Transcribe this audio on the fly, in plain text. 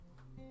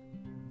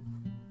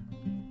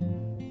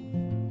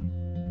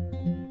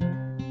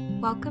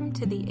Welcome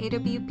to the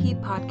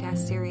AWP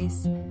podcast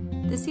series.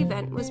 This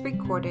event was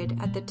recorded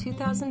at the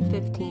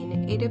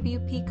 2015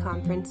 AWP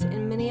conference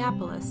in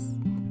Minneapolis.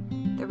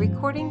 The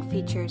recording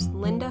features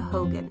Linda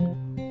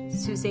Hogan,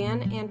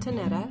 Suzanne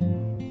Antonetta,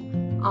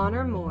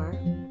 Honor Moore,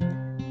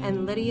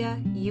 and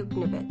Lydia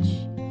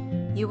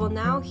Yuknovich. You will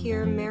now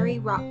hear Mary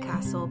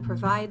Rockcastle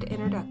provide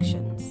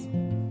introductions.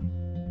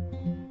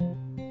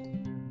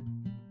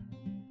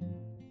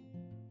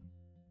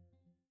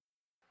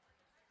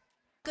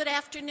 Good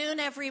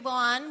afternoon,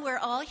 everyone. We're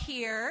all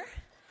here.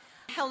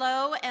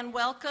 Hello and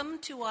welcome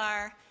to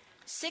our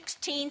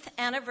 16th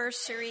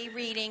anniversary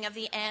reading of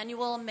the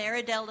annual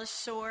Meridel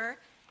Sueur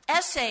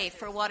essay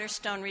for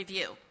Waterstone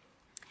Review.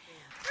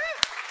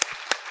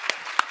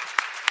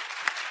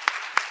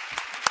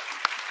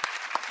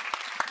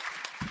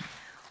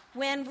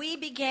 When we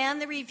began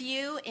the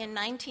review in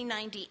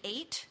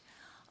 1998,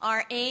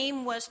 our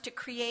aim was to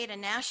create a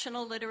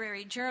national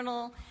literary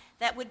journal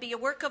that would be a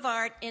work of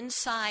art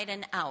inside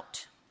and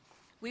out.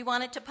 We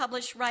wanted to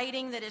publish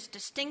writing that is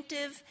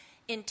distinctive,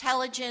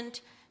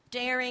 intelligent,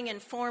 daring in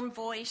form,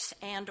 voice,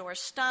 and/or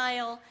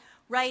style,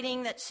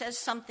 writing that says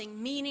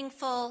something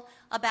meaningful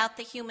about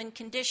the human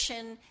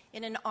condition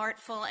in an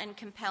artful and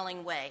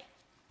compelling way.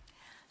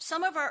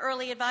 Some of our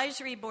early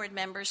advisory board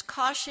members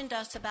cautioned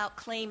us about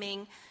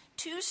claiming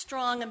too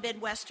strong a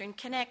Midwestern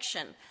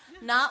connection,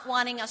 not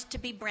wanting us to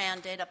be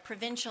branded a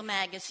provincial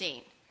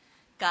magazine.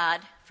 God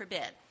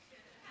forbid.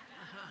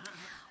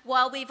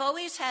 While we've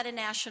always had a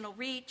national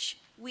reach,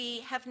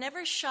 we have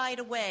never shied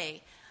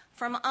away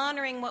from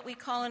honoring what we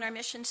call in our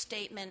mission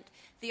statement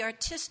the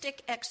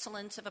artistic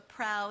excellence of a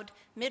proud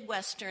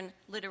Midwestern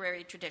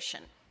literary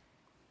tradition.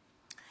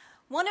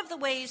 One of the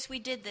ways we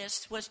did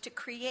this was to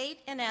create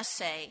an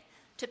essay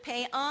to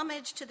pay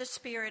homage to the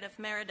spirit of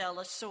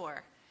Meridel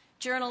Sueur,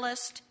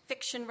 journalist,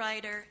 fiction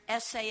writer,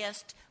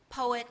 essayist,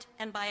 poet,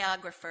 and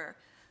biographer,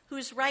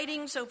 whose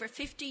writings over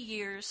 50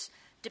 years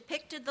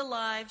depicted the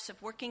lives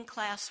of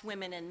working-class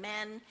women and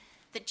men,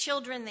 the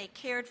children they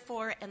cared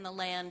for, and the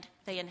land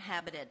they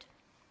inhabited.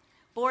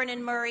 Born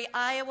in Murray,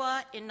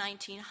 Iowa in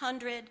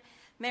 1900,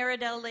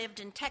 Meridel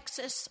lived in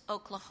Texas,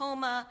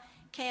 Oklahoma,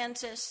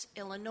 Kansas,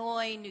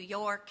 Illinois, New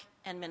York,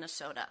 and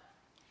Minnesota.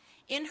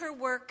 In her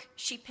work,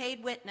 she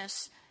paid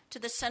witness to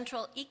the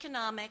central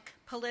economic,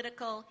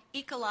 political,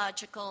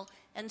 ecological,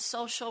 and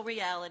social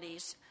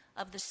realities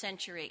of the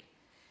century.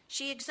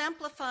 She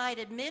exemplified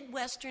a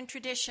Midwestern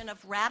tradition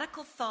of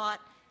radical thought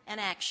and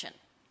action.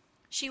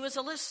 She was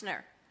a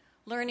listener,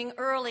 learning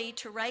early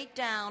to write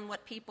down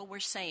what people were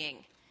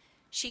saying.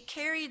 She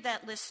carried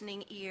that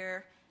listening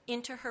ear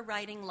into her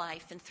writing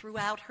life and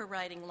throughout her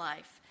writing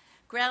life,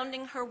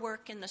 grounding her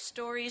work in the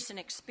stories and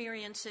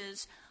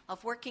experiences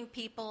of working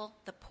people,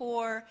 the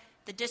poor,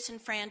 the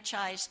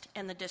disenfranchised,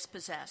 and the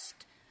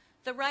dispossessed.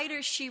 The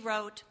writers she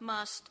wrote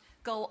must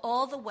go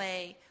all the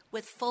way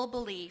with full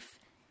belief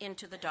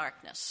into the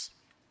darkness.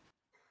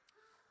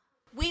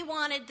 We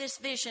wanted this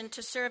vision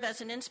to serve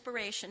as an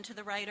inspiration to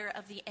the writer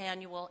of the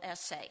annual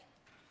essay.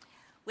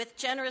 With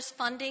generous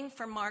funding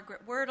from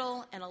Margaret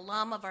Wordle, an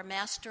alum of our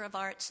Master of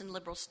Arts in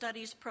Liberal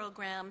Studies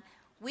program,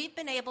 we've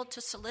been able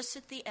to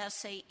solicit the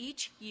essay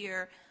each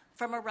year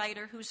from a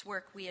writer whose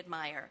work we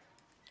admire.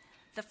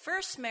 The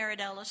first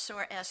Meridel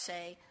Sueur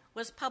essay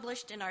was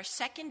published in our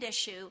second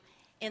issue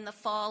in the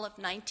fall of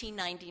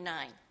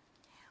 1999.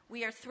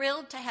 We are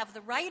thrilled to have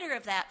the writer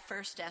of that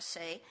first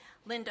essay,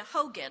 Linda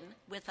Hogan,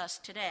 with us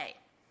today.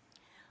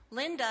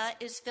 Linda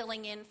is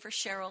filling in for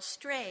Cheryl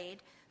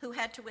Strayed, who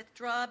had to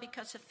withdraw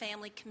because of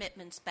family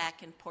commitments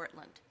back in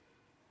Portland.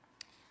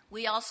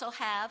 We also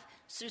have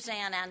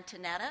Suzanne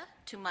Antonetta,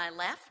 to my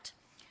left,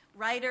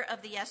 writer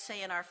of the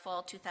essay in our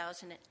fall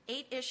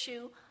 2008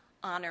 issue,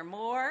 Honor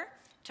Moore,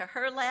 to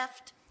her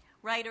left,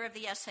 writer of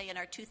the essay in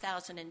our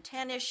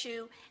 2010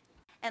 issue,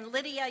 and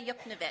Lydia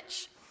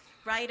Yuknovich,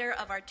 writer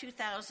of our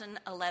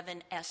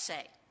 2011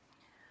 essay.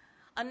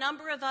 A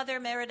number of other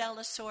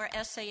Meridel Sueur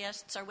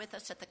essayists are with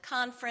us at the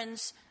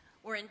conference.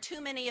 We're in too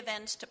many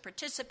events to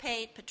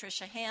participate: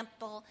 Patricia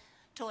Hampel,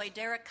 Toy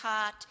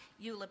Derricott,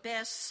 Eula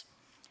Biss,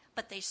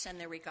 but they send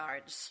their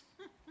regards.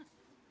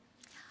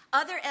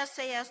 Other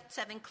essayists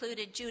have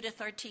included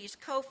Judith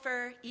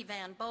Ortiz-Kofer,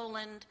 Evan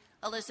Boland,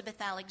 Elizabeth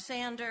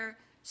Alexander,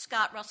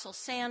 Scott Russell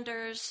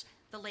Sanders,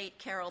 the late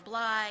Carol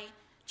Bly,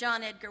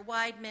 John Edgar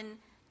Weidman,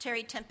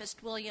 Terry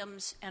Tempest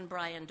Williams, and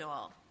Brian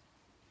Dahl.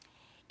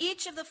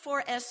 Each of the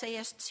four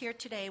essayists here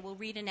today will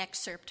read an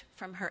excerpt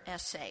from her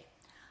essay.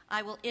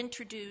 I will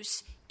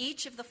introduce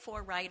each of the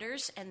four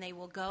writers, and they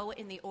will go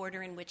in the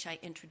order in which I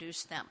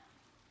introduce them.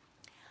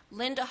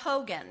 Linda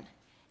Hogan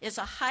is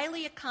a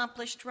highly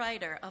accomplished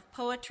writer of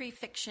poetry,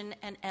 fiction,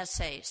 and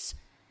essays.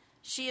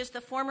 She is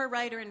the former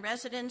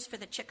writer-in-residence for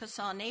the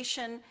Chickasaw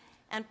Nation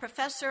and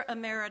professor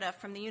emerita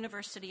from the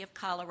University of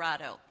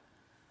Colorado.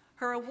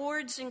 Her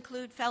awards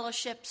include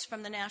fellowships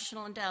from the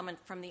National Endowment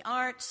for the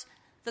Arts,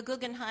 the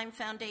Guggenheim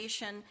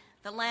Foundation,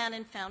 the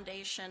Lannan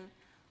Foundation,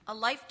 a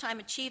Lifetime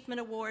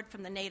Achievement Award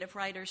from the Native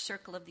Writers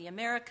Circle of the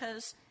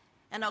Americas,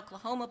 an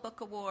Oklahoma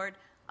Book Award,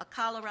 a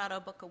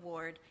Colorado Book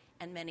Award,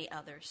 and many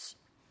others.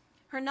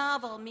 Her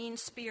novel, Mean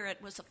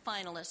Spirit, was a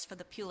finalist for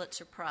the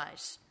Pulitzer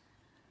Prize.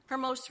 Her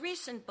most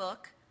recent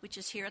book, which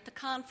is here at the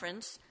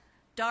conference,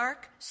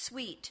 Dark,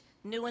 Sweet,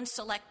 New and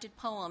Selected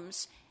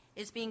Poems,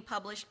 is being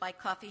published by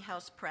Coffee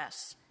House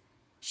Press.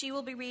 She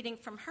will be reading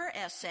from her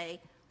essay,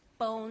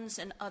 Bones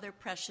and Other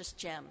Precious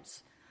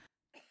Gems.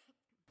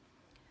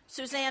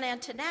 Suzanne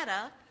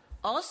Antonetta,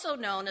 also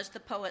known as the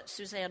poet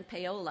Suzanne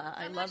Paola,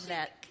 I love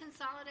that.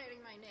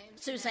 Consolidating my name.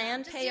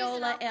 Suzanne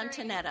Paola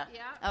Antonetta.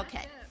 Yeah,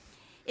 okay.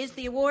 Is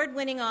the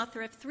award-winning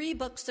author of 3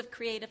 books of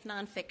creative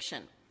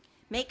nonfiction,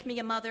 Make Me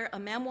a Mother, a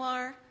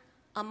memoir,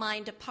 A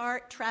Mind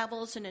Apart,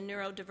 Travels in a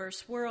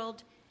Neurodiverse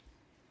World,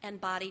 and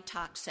Body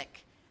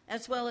Toxic,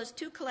 as well as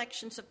 2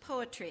 collections of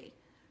poetry.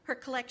 Her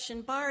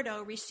collection,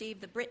 Bardo, received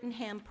the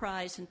Brittenham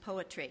Prize in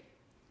Poetry.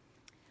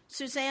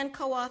 Suzanne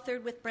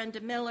co-authored with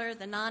Brenda Miller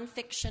the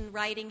nonfiction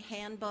writing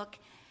handbook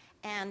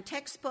and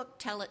textbook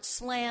Tell It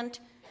Slant,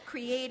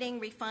 Creating,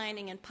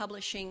 Refining, and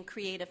Publishing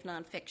Creative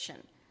Nonfiction.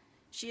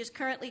 She is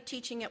currently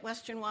teaching at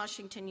Western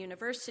Washington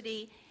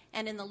University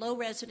and in the low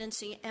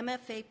residency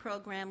MFA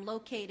program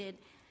located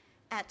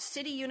at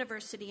City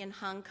University in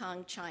Hong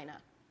Kong, China.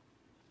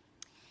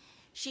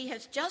 She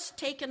has just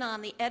taken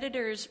on the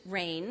editor's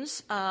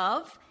reins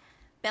of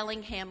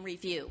Bellingham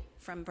Review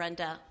from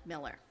Brenda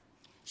Miller.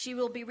 She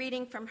will be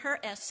reading from her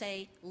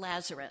essay,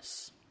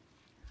 Lazarus.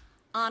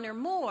 Honor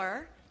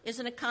Moore is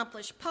an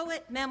accomplished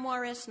poet,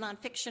 memoirist,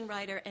 nonfiction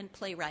writer, and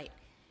playwright.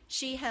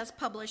 She has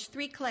published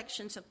 3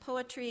 collections of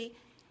poetry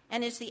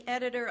and is the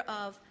editor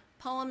of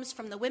Poems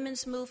from the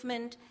Women's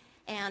Movement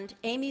and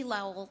Amy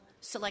Lowell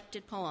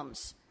Selected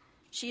Poems.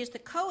 She is the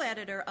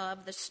co-editor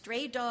of The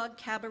Stray Dog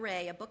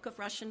Cabaret, a book of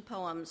Russian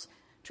poems,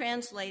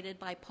 translated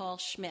by Paul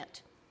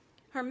Schmidt.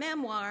 Her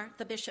memoir,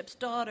 The Bishop's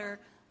Daughter,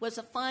 was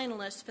a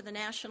finalist for the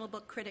National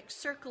Book Critics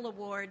Circle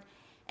Award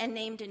and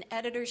named an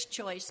editor's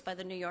choice by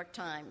the New York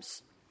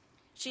Times.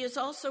 She has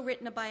also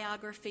written a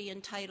biography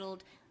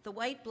entitled The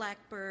White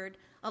Blackbird,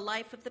 A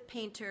Life of the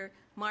Painter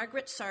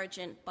Margaret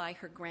Sargent by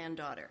her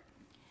granddaughter.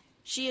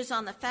 She is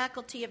on the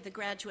faculty of the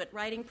graduate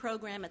writing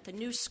program at the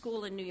New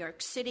School in New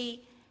York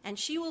City, and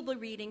she will be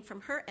reading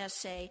from her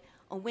essay,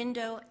 A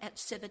Window at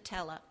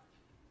Civitella.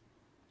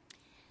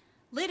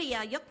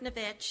 Lydia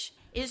Yuknavitch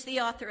is the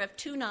author of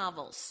 2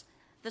 novels,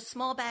 The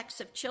Smallbacks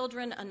of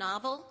Children, a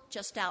novel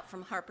just out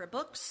from Harper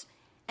Books,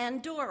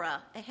 and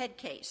Dora, a head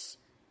case,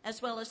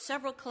 as well as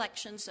several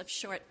collections of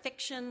short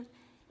fiction,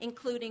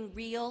 including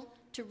Real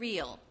to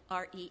Real,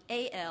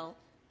 R-E-A-L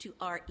to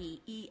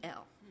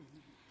R-E-E-L.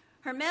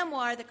 Her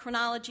memoir, The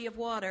Chronology of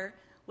Water,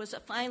 was a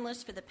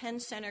finalist for the Penn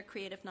Center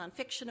Creative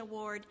Nonfiction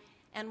Award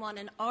and won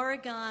an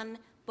Oregon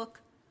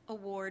Book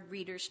Award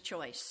Reader's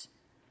Choice.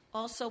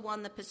 Also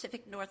won the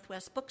Pacific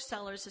Northwest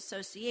Booksellers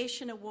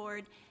Association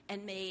Award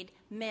and made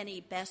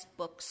many best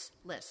books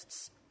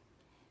lists.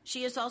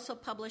 She has also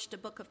published a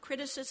book of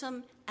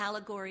criticism,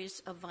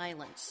 Allegories of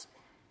Violence.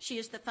 She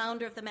is the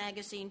founder of the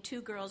magazine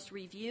Two Girls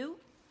Review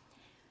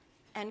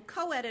and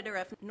co-editor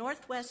of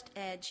Northwest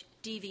Edge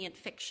Deviant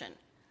Fiction.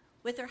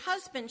 With her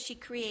husband, she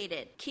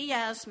created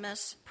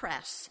Chiasmus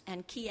Press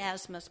and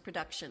Chiasmus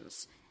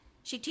Productions.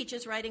 She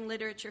teaches writing,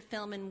 literature,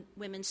 film, and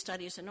women's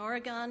studies in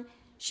Oregon.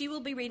 She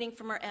will be reading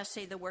from her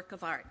essay, The Work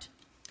of Art.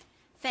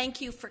 Thank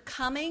you for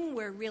coming.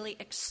 We're really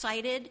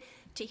excited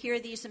to hear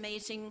these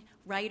amazing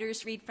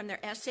writers read from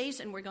their essays,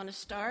 and we're going to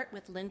start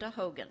with Linda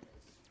Hogan.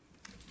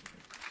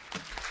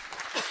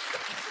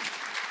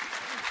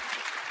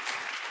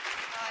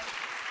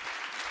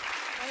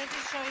 I wanted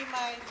to show you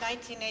my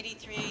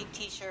 1983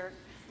 T-shirt,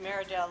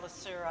 Meridel,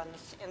 Sueur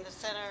in the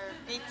center,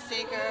 Pete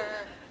Seeger,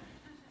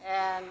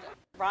 and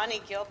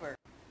Ronnie Gilbert.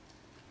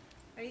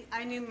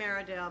 I knew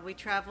Meridel. We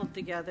traveled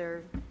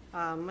together.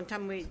 One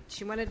time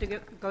she wanted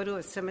to go to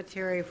a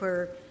cemetery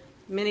where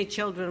many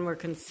children were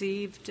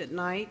conceived at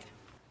night.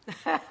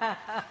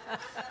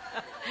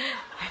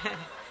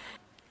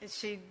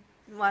 She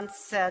once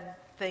said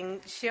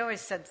things, she always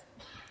said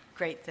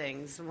great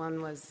things.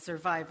 One was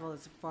survival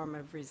as a form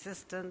of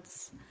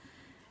resistance.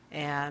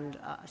 And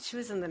she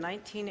was in the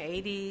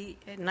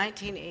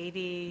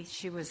 1980,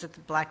 she was at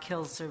the Black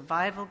Hills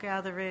Survival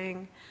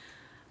Gathering.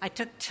 I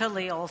took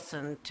Tilly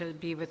Olson to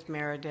be with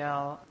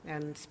Meridel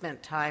and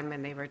spent time,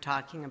 and they were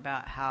talking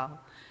about how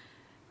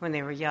when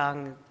they were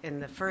young, in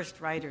the first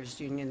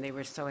writers' union, they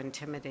were so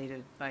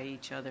intimidated by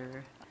each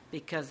other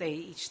because they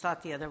each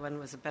thought the other one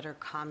was a better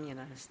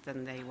communist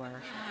than they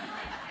were.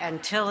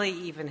 And Tilly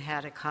even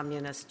had a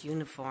communist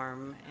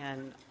uniform,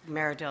 and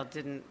Meridel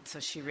didn't,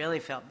 so she really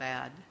felt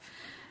bad.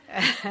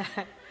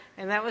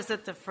 And that was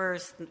at the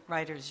first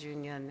writers'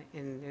 union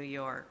in New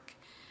York,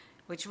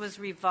 which was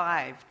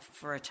revived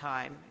for a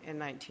time in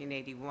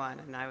 1981,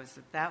 and I was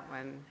at that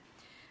one.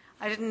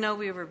 I didn't know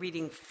we were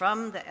reading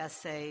from the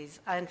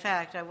essays. In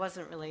fact, I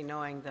wasn't really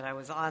knowing that I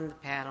was on the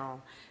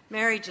panel.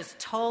 Mary just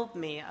told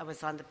me I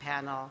was on the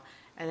panel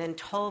and then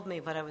told me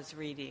what I was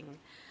reading.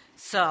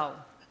 So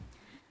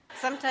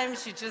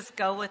sometimes you just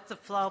go with the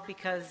flow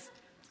because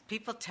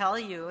people tell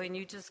you and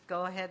you just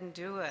go ahead and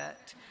do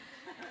it.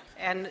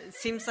 And it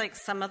seems like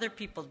some other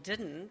people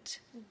didn't.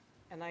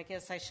 and I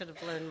guess I should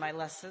have learned my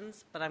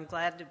lessons, but I'm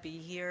glad to be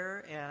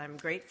here, and I'm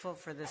grateful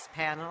for this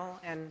panel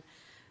and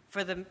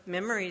for the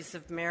memories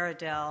of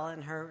Meridel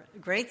and her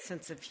great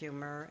sense of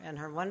humor and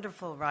her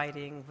wonderful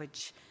writing,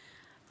 which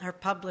her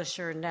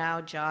publisher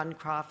now, John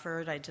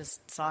Crawford, I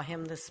just saw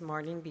him this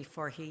morning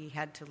before he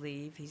had to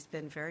leave. He's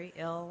been very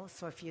ill,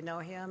 so if you know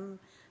him,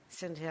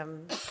 send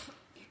him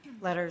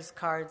letters,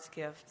 cards,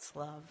 gifts,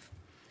 love.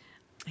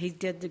 He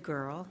did The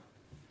Girl,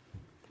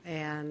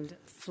 and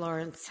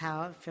Florence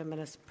Howe,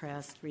 Feminist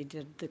Press,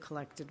 redid the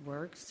collected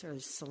works, or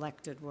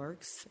selected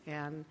works,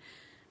 and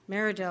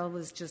Meridel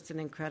was just an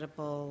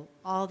incredible,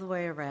 all the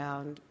way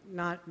around,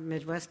 not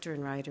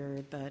Midwestern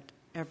writer, but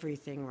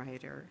everything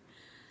writer.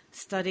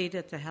 Studied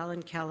at the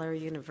Helen Keller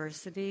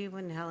University.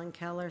 When Helen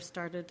Keller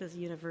started the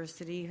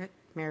university,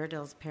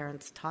 Meridel's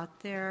parents taught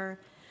there.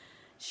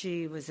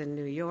 She was in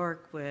New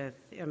York with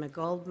Emma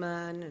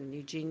Goldman and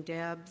Eugene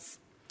Debs.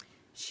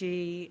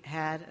 She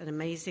had an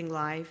amazing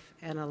life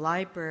and a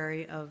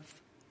library of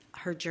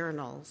her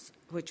journals,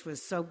 which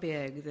was so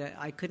big that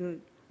I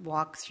couldn't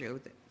walk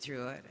through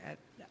it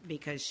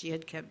because she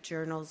had kept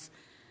journals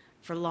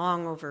for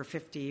long over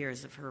 50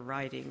 years of her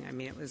writing. I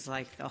mean, it was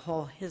like the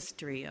whole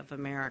history of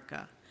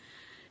America.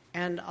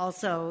 And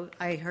also,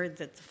 I heard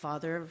that the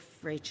father of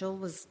Rachel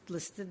was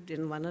listed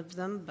in one of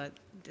them, but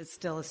it's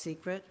still a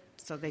secret,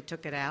 so they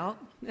took it out.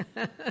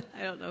 I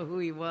don't know who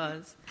he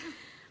was.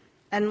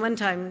 And one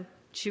time,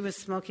 she was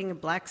smoking a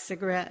black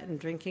cigarette and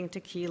drinking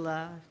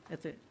tequila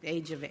at the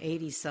age of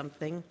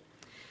 80-something.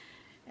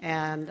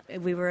 And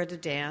we were at a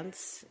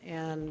dance,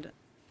 and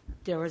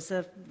there was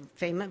a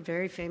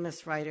very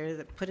famous writer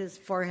that put his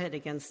forehead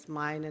against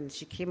mine, and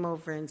she came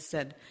over and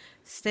said,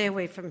 "Stay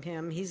away from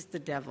him, he's the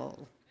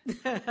devil."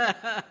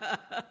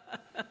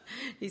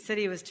 He said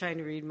he was trying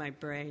to read my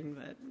brain,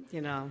 but,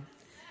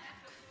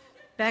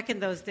 back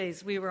in those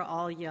days, we were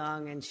all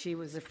young, and she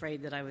was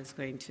afraid that I was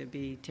going to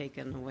be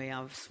taken away. I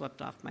was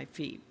swept off my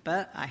feet.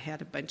 But I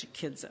had a bunch of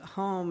kids at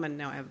home, and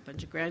now I have a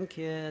bunch of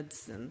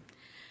grandkids, and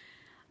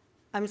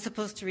I'm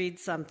supposed to read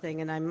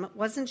something, and I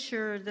wasn't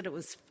sure that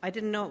I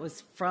didn't know it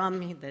was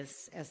from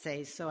this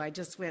essay, so I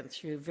just went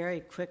through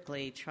very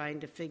quickly trying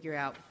to figure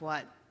out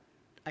what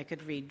I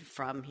could read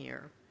from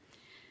here.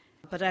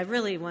 But I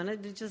really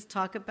wanted to just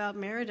talk about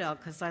Meridel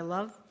because I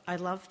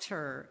loved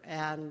her,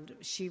 and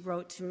she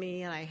wrote to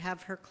me, and I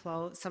have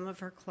some of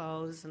her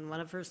clothes and one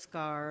of her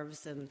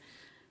scarves and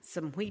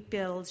some wheat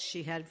bills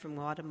she had from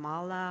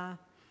Guatemala,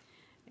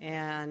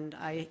 and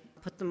I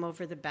put them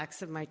over the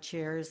backs of my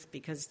chairs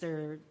because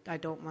I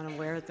don't want to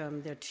wear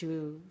them. They're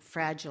too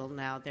fragile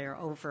now. They're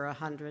over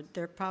 100.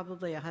 They're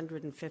probably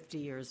 150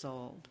 years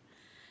old.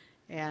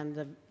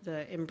 And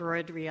the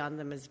embroidery on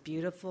them is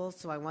beautiful,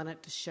 so I want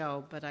it to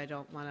show, but I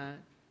don't want it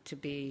to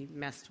be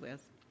messed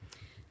with.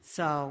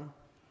 So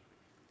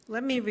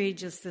let me read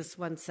just this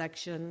one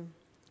section.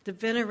 The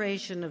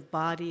veneration of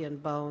body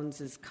and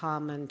bones is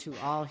common to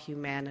all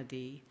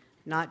humanity,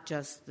 not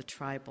just the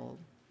tribal.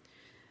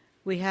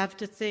 We have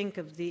to think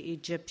of the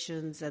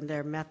Egyptians and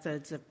their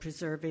methods of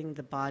preserving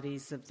the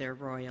bodies of their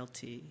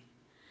royalty.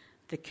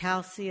 The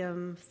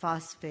calcium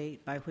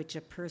phosphate by which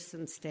a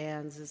person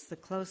stands is the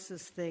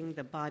closest thing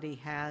the body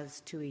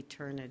has to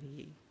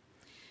eternity.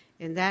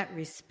 In that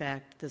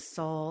respect, the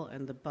soul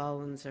and the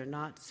bones are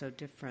not so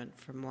different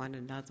from one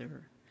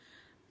another.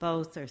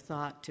 Both are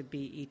thought to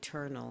be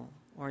eternal,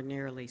 or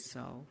nearly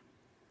so.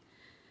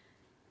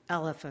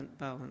 Elephant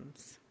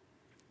bones.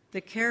 The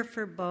care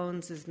for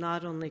bones is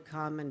not only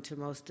common to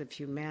most of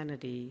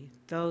humanity,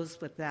 those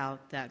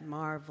without that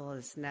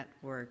marvelous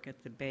network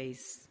at the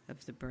base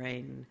of the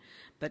brain,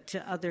 but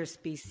to other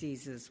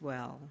species as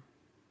well.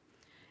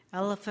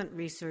 Elephant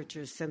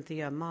researcher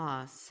Cynthia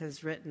Moss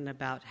has written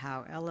about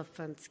how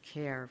elephants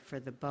care for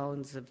the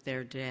bones of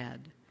their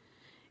dead.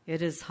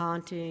 It is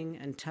haunting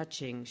and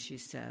touching, she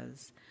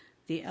says.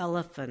 The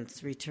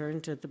elephants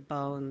return to the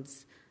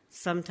bones,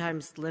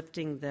 sometimes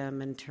lifting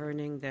them and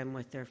turning them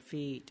with their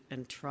feet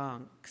and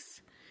trunks.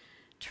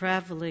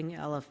 Traveling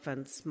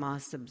elephants,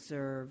 Moss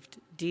observed,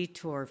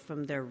 detour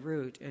from their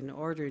route in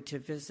order to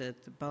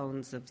visit the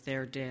bones of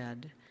their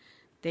dead.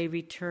 They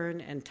return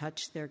and touch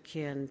their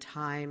kin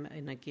time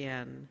and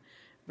again,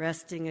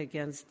 resting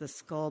against the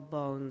skull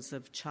bones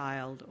of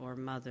child or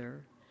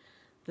mother.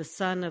 The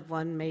son of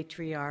one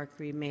matriarch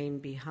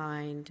remained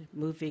behind,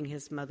 moving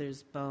his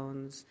mother's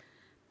bones,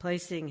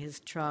 placing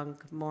his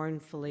trunk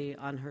mournfully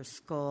on her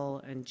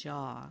skull and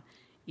jaw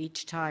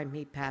each time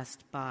he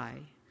passed by.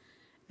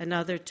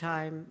 Another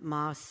time,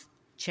 Moss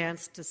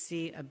chanced to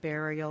see a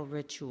burial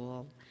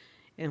ritual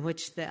in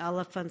which the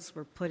elephants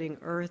were putting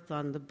earth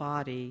on the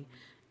body,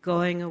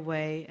 going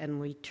away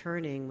and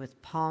returning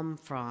with palm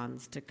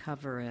fronds to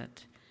cover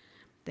it.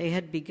 They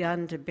had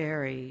begun to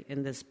bury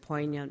in this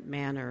poignant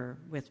manner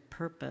with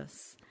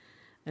purpose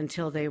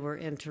until they were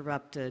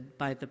interrupted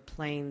by the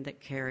plane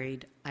that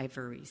carried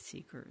ivory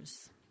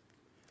seekers.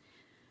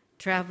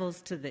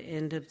 Travels to the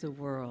end of the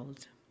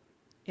world.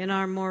 In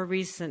our more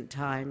recent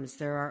times,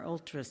 there are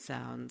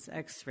ultrasounds,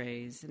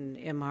 X-rays, and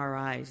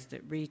MRIs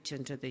that reach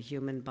into the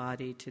human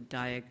body to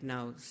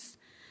diagnose.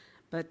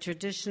 But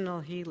traditional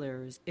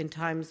healers, in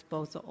times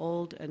both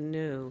old and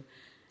new,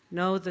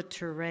 know the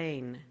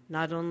terrain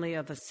not only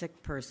of a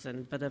sick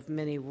person, but of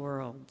many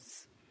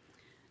worlds.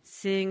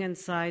 Seeing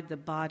inside the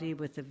body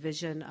with a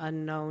vision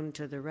unknown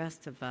to the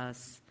rest of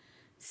us,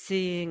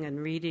 seeing and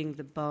reading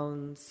the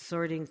bones,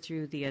 sorting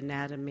through the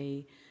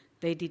anatomy,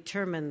 they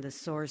determine the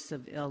source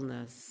of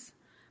illness,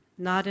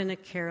 not in a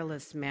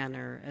careless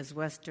manner as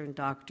Western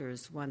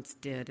doctors once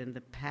did in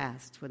the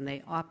past when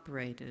they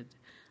operated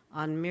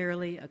on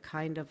merely a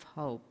kind of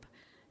hope,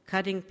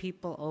 cutting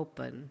people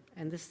open,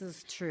 and this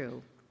is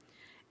true,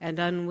 and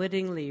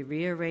unwittingly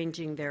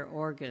rearranging their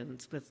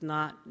organs with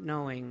not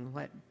knowing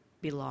what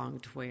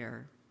belonged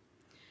where.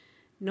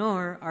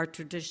 Nor are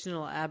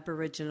traditional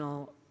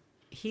Aboriginal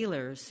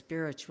healers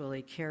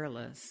spiritually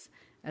careless,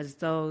 as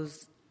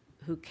those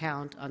who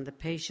count on the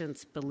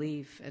patient's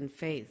belief and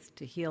faith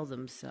to heal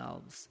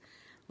themselves,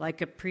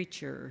 like a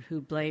preacher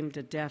who blamed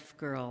a deaf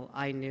girl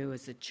I knew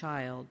as a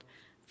child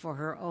for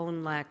her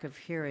own lack of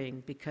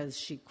hearing because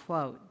she,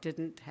 quote,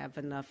 didn't have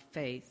enough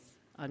faith,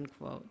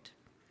 unquote.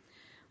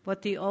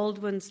 What the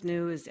old ones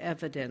knew is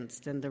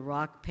evidenced in the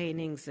rock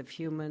paintings of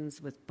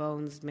humans with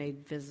bones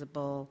made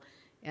visible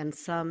and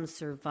some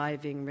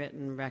surviving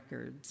written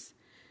records.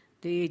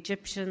 The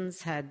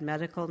Egyptians had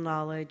medical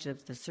knowledge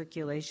of the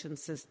circulation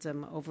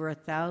system over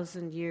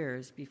 1,000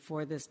 years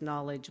before this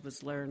knowledge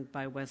was learned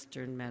by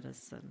Western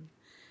medicine.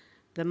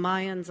 The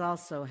Mayans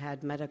also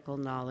had medical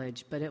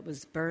knowledge, but it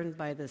was burned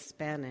by the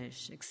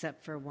Spanish,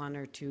 except for 1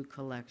 or 2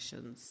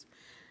 collections.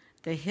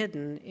 The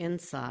hidden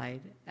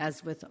inside,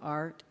 as with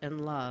art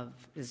and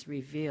love, is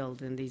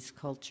revealed in these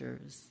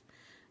cultures.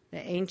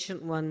 The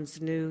ancient ones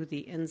knew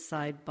the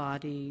inside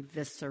body,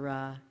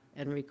 viscera,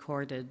 and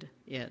recorded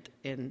it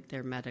in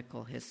their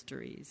medical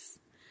histories.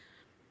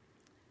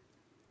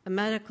 A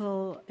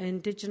medical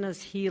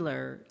indigenous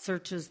healer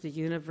searches the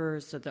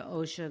universe or the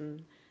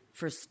ocean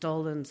for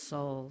stolen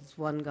souls,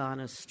 one gone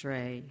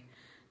astray.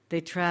 They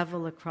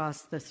travel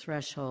across the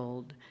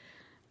threshold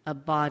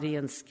of body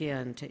and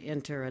skin to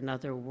enter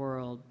another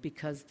world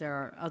because there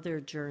are other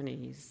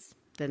journeys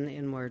than the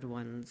inward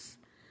ones.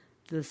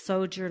 The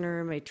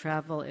sojourner may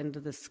travel into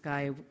the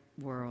sky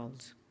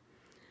world,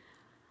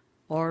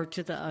 or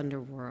to the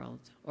underworld,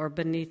 or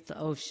beneath the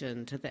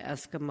ocean to the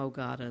Eskimo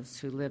goddess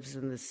who lives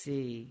in the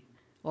sea,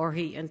 or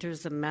he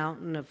enters a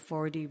mountain of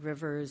 40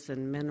 rivers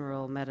and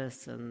mineral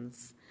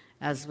medicines,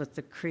 as with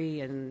the Cree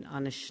and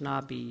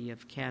Anishinaabe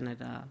of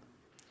Canada.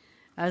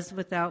 As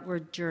with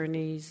outward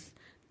journeys,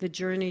 the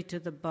journey to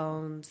the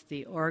bones,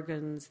 the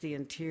organs, the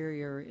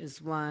interior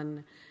is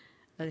one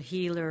a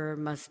healer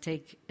must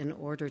take in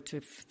order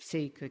to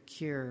seek a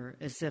cure,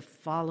 as if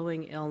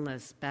following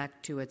illness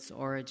back to its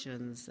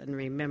origins and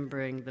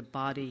remembering the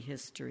body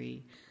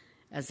history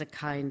as a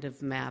kind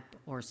of map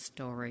or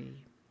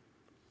story.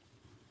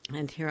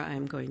 And here I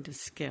am going to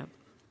skip.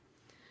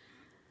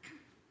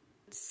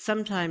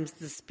 Sometimes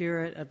the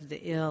spirit of the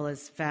ill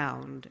is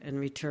found and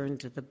returned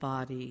to the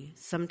body.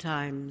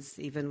 Sometimes,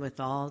 even with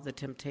all the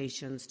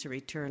temptations to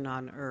return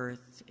on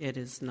earth, it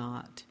is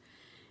not.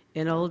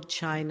 In old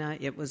China,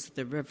 it was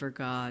the river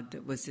god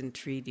that was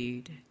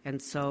entreated,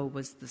 and so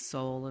was the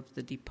soul of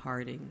the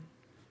departing.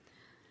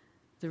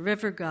 The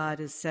river god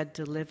is said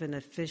to live in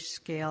a fish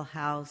scale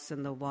house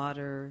in the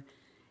water,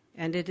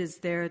 and it is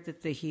there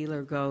that the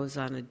healer goes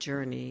on a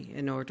journey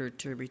in order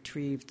to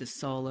retrieve the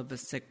soul of a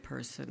sick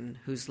person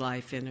whose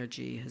life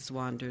energy has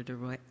wandered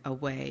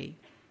away.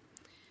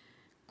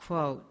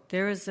 Quote,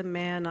 "There is a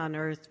man on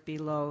earth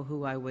below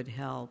who I would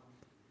help.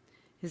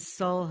 His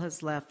soul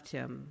has left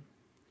him.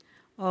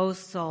 O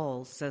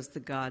soul, says the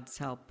God's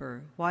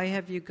helper, why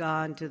have you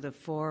gone to the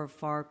 4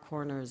 far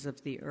corners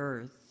of the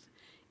earth?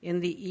 In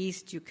the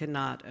east you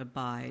cannot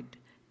abide.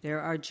 There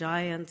are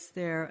giants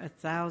there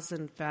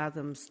 1,000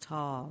 fathoms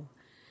tall.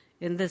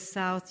 In the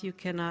south you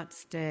cannot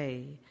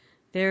stay.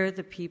 There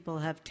the people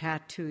have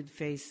tattooed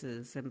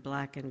faces and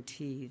blackened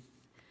teeth.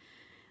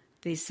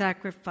 They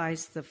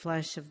sacrifice the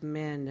flesh of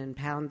men and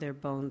pound their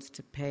bones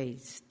to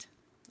paste."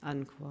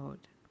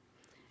 Unquote.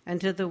 And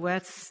to the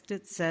west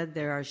it said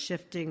there are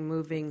shifting,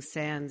 moving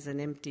sands and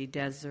empty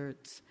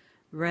deserts,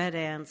 red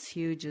ants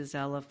huge as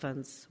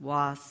elephants,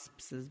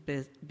 wasps as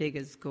big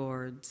as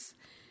gourds.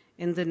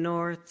 In the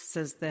north,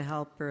 says the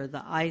helper,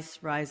 the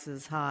ice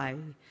rises high.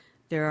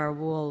 There are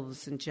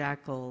wolves and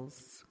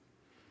jackals.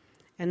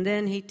 And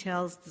then he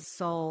tells the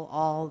soul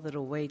all that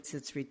awaits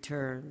its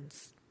return.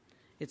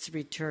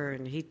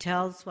 He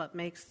tells what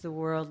makes the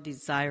world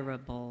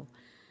desirable.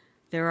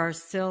 There are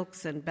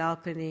silks and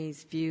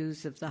balconies,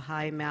 views of the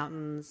high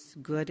mountains,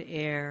 good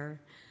air,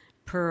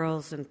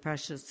 pearls and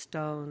precious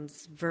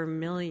stones,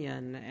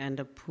 vermilion and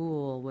a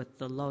pool with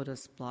the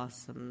lotus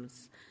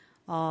blossoms.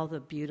 All the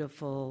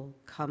beautiful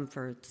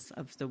comforts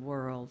of the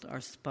world are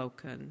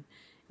spoken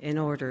in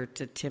order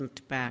to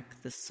tempt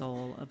back the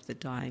soul of the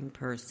dying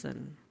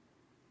person.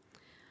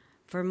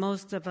 For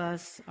most of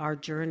us, our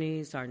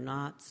journeys are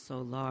not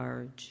so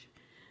large.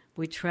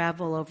 We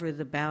travel over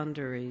the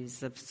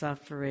boundaries of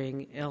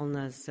suffering,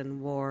 illness,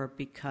 and war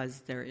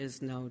because there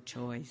is no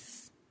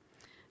choice.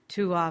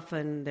 Too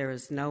often there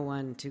is no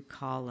one to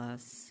call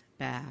us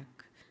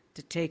back,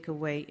 to take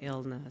away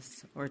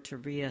illness or to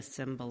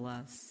reassemble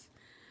us.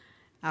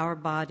 Our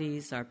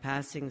bodies are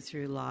passing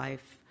through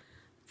life,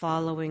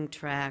 following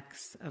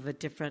tracks of a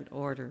different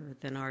order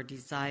than our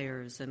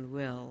desires and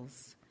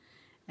wills.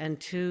 And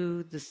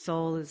too, the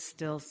soul is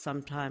still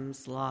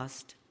sometimes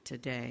lost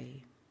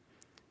today,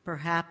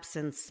 perhaps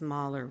in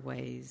smaller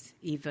ways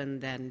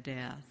even than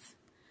death.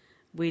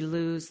 We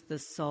lose the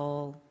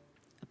soul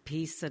a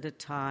piece at a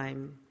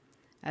time,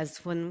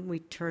 as when we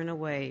turn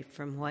away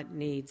from what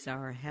needs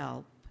our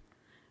help,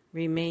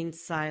 remain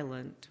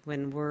silent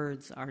when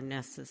words are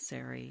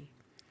necessary,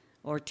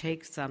 or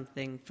take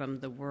something from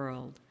the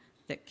world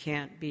that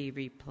can't be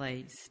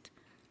replaced,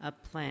 a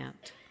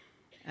plant,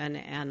 an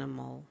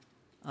animal,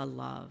 a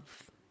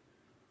love.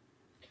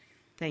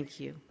 Thank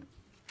you.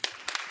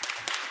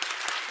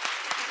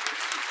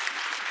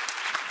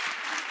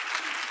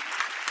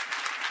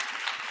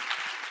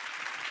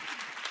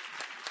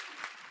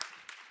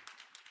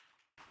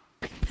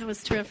 That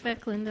was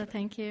terrific, Linda.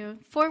 Thank you.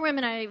 4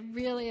 women I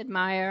really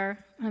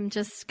admire. I'm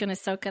just going to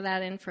soak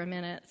that in for a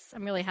minute.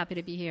 I'm really happy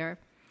to be here.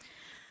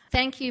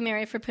 Thank you,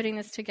 Mary, for putting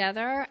this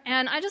together.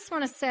 And I just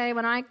want to say,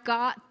 when I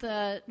got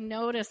the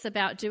notice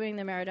about doing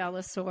the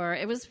Meridel Sueur,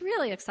 it was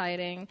really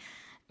exciting.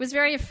 It was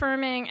very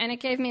affirming, and it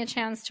gave me a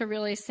chance to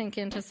really sink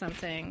into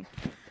something.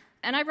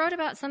 And I wrote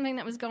about something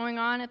that was going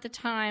on at the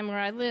time where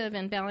I live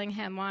in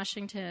Bellingham,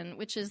 Washington,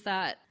 which is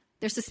that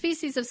there's a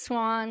species of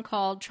swan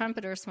called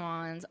trumpeter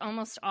swans,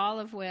 almost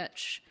all of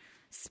which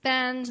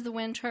spend the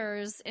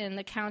winters in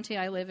the county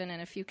I live in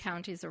and a few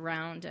counties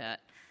around it.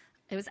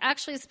 It was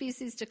actually a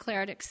species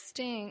declared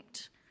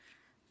extinct,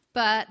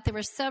 but there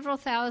were several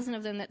thousand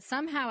of them that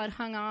somehow had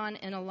hung on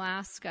in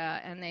Alaska,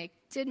 and they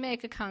did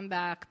make a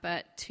comeback,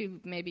 but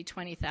to maybe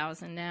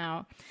 20,000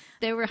 now.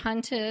 They were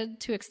hunted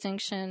to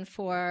extinction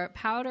for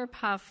powder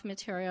puff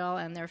material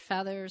and their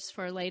feathers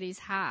for ladies'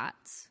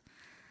 hats.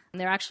 And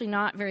they're actually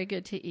not very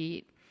good to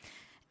eat.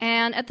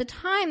 And at the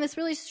time, this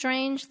really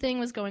strange thing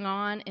was going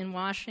on in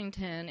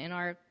Washington,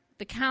 in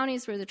the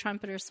counties where the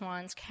trumpeter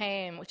swans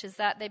came, which is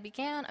that they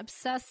began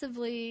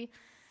obsessively,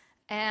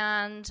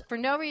 and for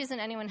no reason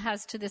anyone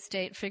has to this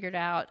date figured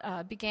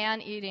out,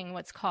 began eating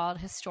what's called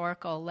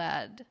historical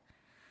lead.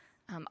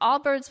 All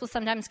birds will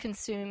sometimes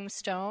consume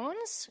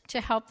stones to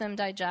help them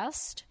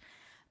digest,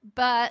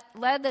 but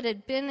lead that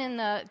had been in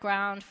the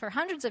ground for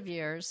hundreds of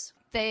years,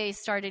 they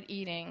started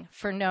eating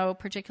for no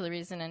particular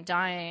reason and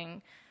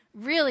dying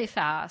really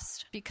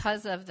fast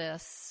because of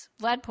this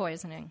lead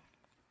poisoning.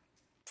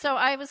 So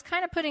I was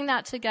kind of putting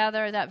that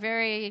together, that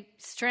very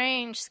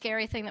strange,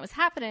 scary thing that was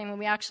happening when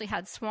we actually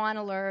had swan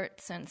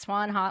alerts and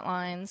swan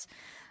hotlines,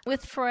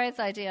 with Freud's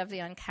idea of the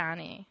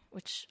uncanny,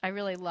 which I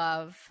really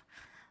love.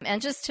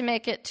 And just to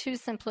make it too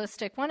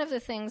simplistic, one of the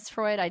things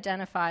Freud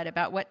identified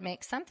about what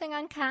makes something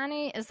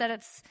uncanny is that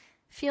it's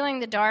feeling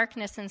the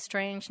darkness and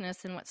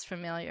strangeness in what's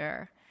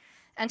familiar.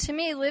 And to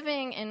me,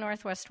 living in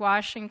Northwest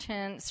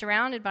Washington,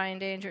 surrounded by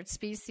endangered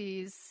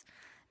species,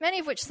 many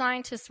of which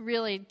scientists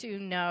really do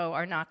know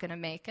are not going to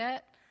make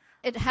it,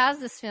 it has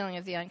this feeling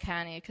of the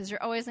uncanny because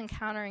you're always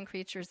encountering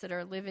creatures that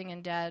are living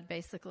and dead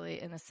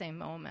basically in the same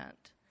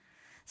moment.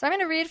 So I'm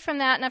going to read from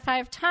that, and if I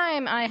have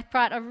time, I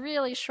brought a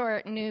really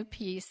short new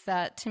piece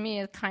that to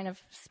me kind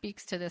of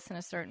speaks to this in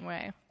a certain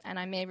way, and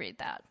I may read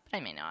that, but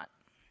I may not.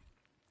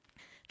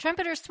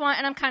 Trumpeter swan,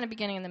 and I'm kind of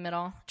beginning in the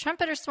middle.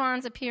 Trumpeter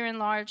swans appear in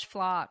large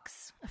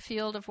flocks, a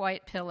field of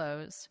white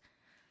pillows.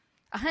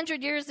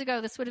 100 years ago,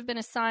 this would have been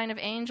a sign of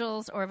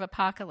angels or of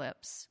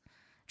apocalypse.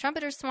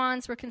 Trumpeter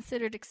swans were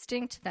considered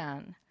extinct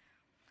then.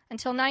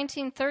 Until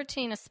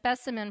 1913, a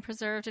specimen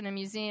preserved in a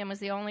museum was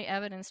the only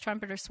evidence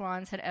trumpeter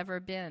swans had ever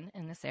been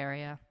in this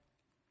area.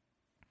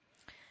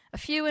 A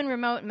few in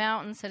remote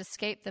mountains had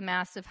escaped the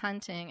massive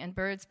hunting, and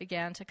birds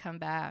began to come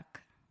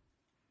back.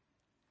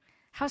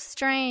 How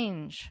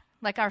strange,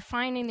 like our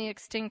finding the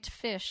extinct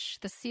fish,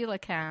 the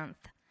coelacanth,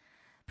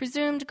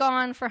 presumed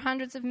gone for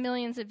hundreds of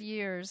millions of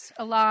years,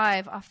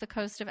 alive off the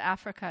coast of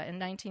Africa in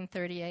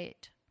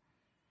 1938.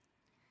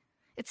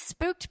 It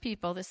spooked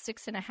people, this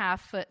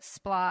 6.5-foot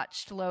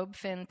splotched,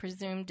 lobe-finned,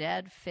 presumed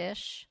dead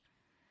fish,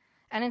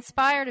 and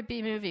inspired a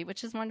B movie,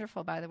 which is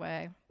wonderful, by the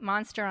way,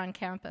 Monster on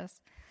Campus,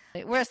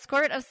 where a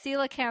squirt of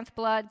coelacanth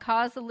blood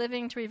caused the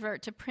living to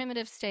revert to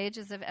primitive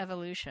stages of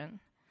evolution.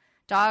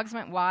 Dogs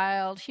went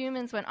wild,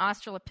 humans went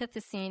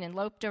australopithecine and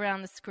loped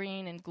around the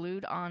screen and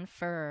glued on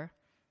fur.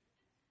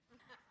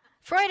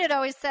 Freud had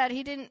always said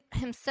he didn't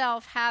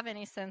himself have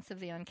any sense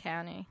of the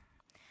uncanny.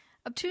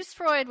 Obtuse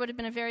Freud would have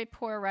been a very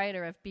poor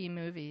writer of B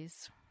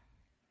movies.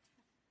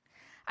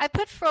 I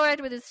put Freud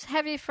with his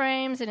heavy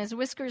frames and his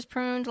whiskers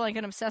pruned like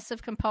an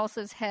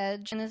obsessive-compulsive's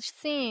hedge in the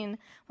scene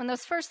when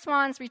those first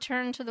swans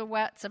returned to the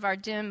wets of our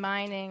dim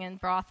mining and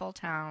brothel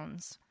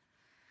towns.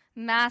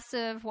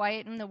 Massive,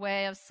 white in the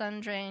way of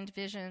sun-drained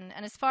vision,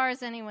 and as far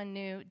as anyone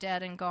knew,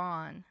 dead and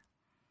gone.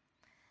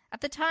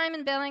 At the time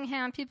in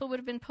Bellingham, people would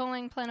have been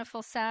pulling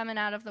plentiful salmon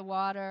out of the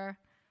water,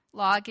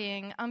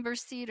 logging, umber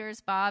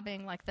cedars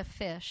bobbing like the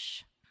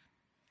fish.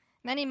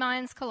 Many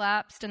mines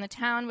collapsed, and the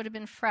town would have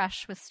been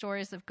fresh with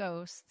stories of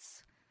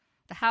ghosts.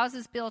 The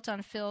houses built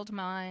on filled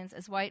mines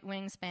as white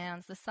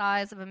wingspans the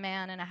size of a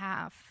man and a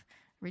half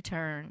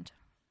returned.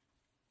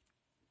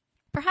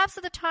 Perhaps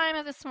at the time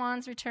of the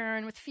swan's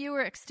return, with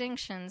fewer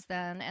extinctions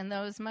then, and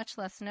those much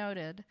less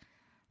noted,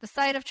 the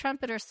sight of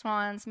trumpeter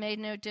swans made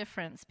no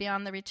difference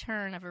beyond the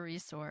return of a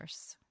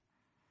resource.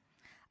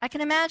 I can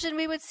imagine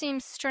we would seem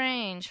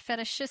strange,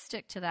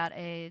 fetishistic to that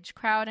age,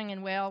 crowding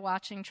in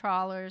whale-watching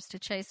trawlers to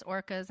chase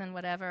orcas and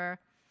whatever,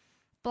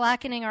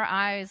 blackening our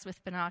eyes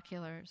with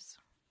binoculars.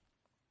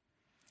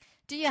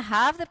 "Do you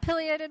have the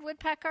pileated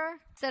woodpecker?"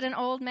 said an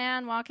old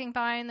man walking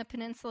by in the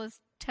peninsula's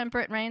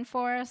temperate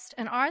rainforest.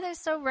 "And are they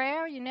so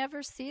rare you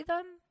never see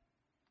them?"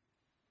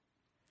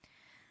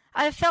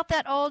 I have felt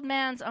that old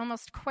man's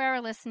almost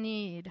querulous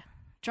need,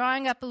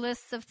 drawing up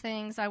lists of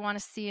things I want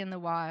to see in the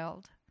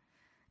wild.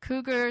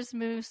 Cougars,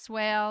 moose,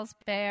 whales,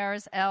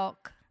 bears,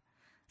 elk.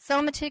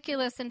 So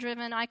meticulous and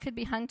driven I could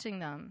be hunting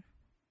them.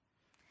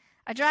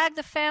 I drag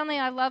the family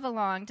I love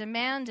along,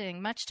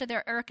 demanding, much to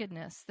their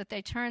irkedness, that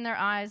they turn their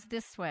eyes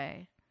this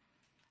way,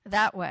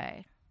 that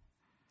way.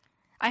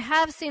 I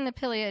have seen the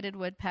pileated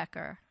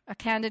woodpecker, a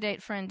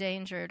candidate for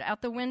endangered,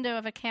 out the window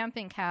of a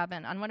camping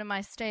cabin on one of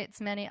my state's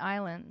many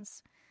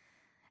islands.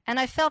 And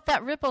I felt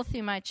that ripple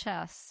through my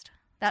chest,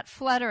 that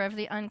flutter of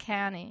the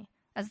uncanny,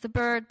 as the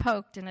bird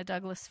poked in a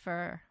Douglas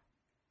fir.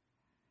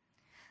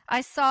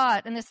 I saw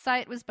it, and the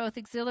sight was both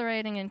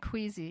exhilarating and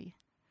queasy,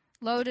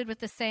 loaded with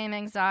the same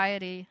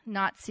anxiety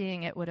not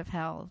seeing it would have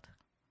held.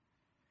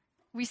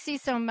 We see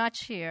so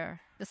much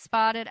here, the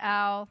spotted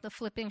owl, the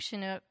flipping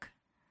chinook.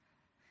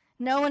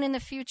 No one in the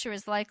future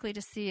is likely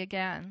to see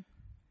again.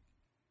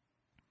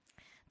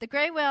 The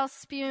gray whales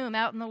spume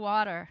out in the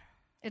water.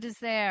 It is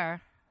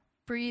there,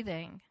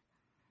 breathing.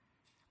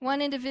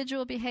 One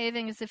individual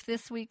behaving as if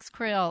this week's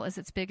krill is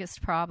its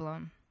biggest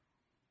problem.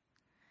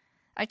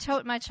 I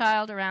tote my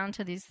child around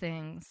to these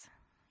things.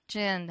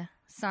 "Jin,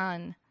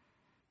 son,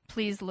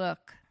 please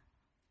look."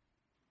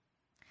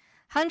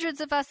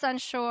 Hundreds of us on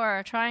shore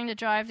are trying to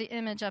drive the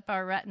image up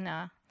our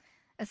retina,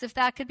 as if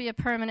that could be a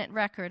permanent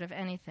record of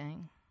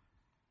anything.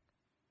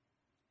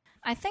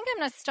 I think I'm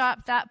going to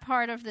stop that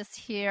part of this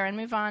here and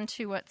move on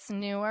to what's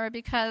newer,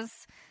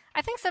 because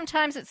I think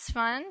sometimes it's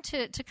fun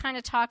to kind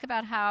of talk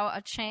about how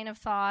a chain of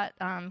thought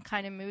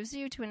kind of moves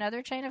you to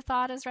another chain of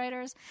thought as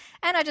writers.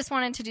 And I just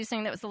wanted to do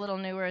something that was a little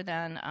newer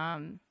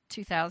than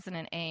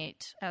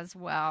 2008 as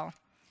well.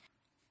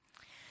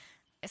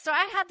 So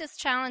I had this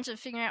challenge of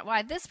figuring out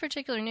why this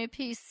particular new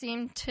piece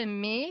seemed to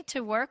me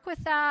to work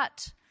with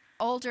that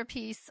older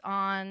piece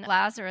on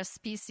Lazarus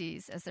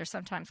species, as they're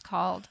sometimes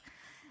called.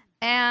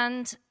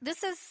 And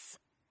this is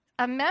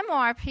a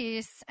memoir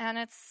piece, and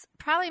it's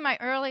probably one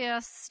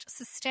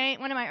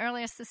of my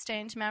earliest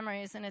sustained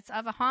memories, and it's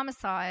of a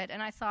homicide.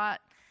 And I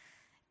thought,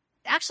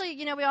 actually,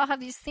 we all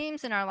have these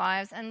themes in our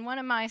lives, and one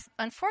of my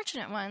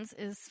unfortunate ones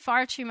is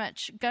far too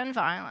much gun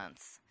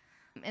violence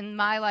in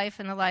my life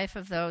and the life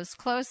of those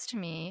close to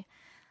me.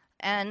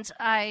 And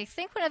I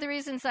think one of the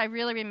reasons I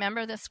really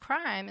remember this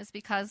crime is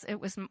because it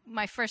was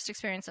my first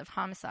experience of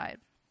homicide.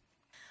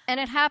 And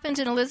it happened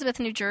in Elizabeth,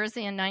 New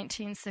Jersey in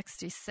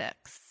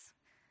 1966.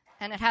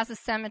 And it has a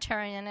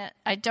cemetery in it.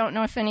 I don't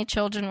know if any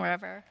children were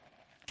ever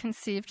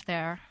conceived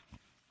there.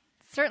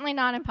 Certainly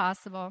not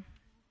impossible.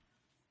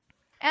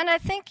 And I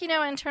think,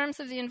 in terms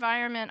of the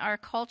environment, our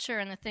culture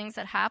and the things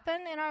that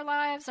happen in our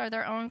lives are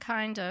their own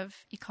kind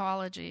of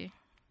ecology.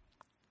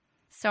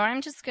 So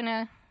I'm just going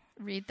to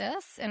read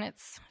this, and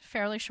it's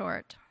fairly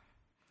short.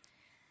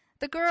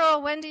 The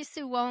girl, Wendy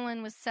Sue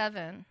Wolin, was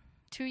 7,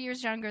 2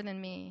 years younger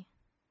than me.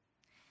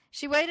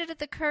 She waited at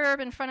the curb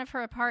in front of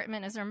her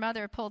apartment as her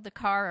mother pulled the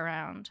car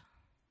around.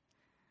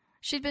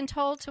 She'd been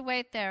told to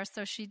wait there,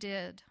 so she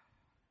did.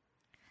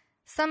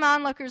 Some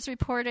onlookers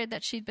reported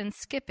that she'd been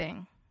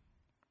skipping.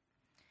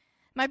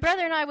 My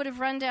brother and I would have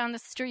run down the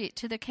street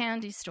to the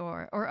candy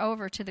store or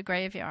over to the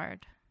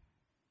graveyard.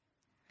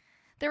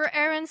 There were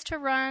errands to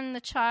run, the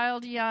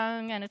child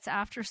young, and it's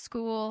after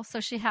school, so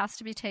she has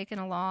to be taken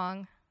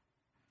along.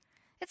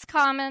 It's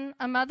common,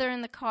 a mother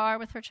in the car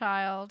with her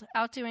child,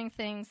 out doing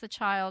things the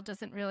child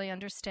doesn't really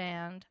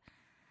understand,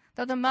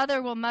 though the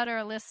mother will mutter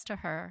a list to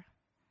her.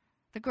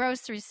 The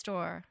grocery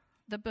store,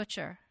 the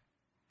butcher.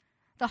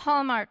 The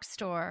Hallmark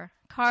store,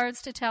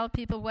 cards to tell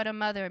people what a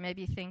mother may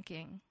be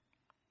thinking.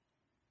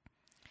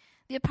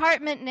 The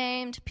apartment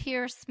named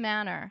Pierce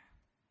Manor.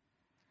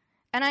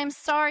 And I'm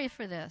sorry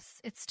for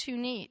this. It's too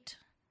neat,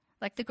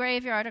 like the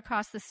graveyard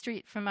across the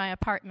street from my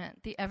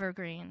apartment, the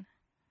Evergreen.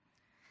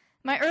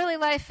 My early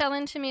life fell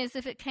into me as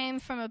if it came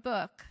from a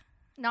book,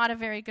 not a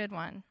very good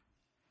one.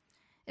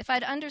 If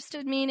I'd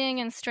understood meaning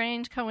and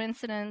strange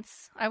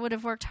coincidence, I would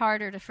have worked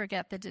harder to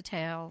forget the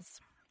details.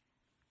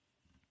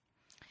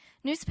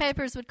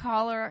 Newspapers would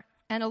call her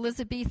an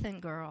Elizabethan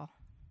girl.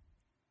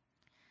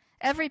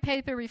 Every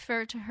paper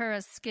referred to her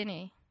as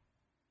skinny.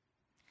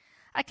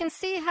 I can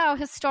see how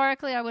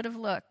historically I would have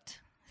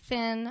looked,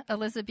 thin,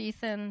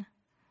 Elizabethan,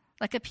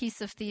 like a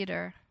piece of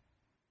theater.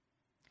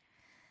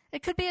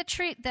 It could be a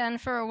treat then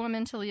for a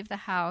woman to leave the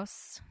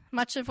house.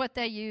 Much of what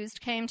they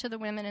used came to the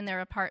women in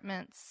their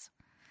apartments.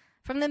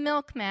 From the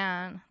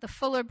milkman, the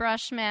fuller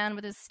brush man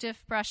with his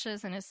stiff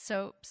brushes and his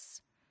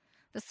soaps,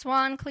 the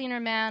swan cleaner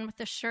man with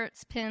the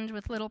shirts pinned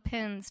with little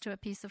pins to a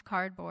piece of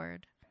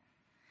cardboard.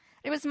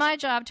 It was my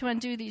job to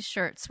undo these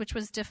shirts, which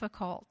was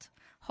difficult,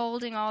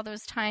 holding all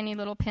those tiny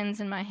little pins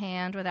in my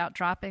hand without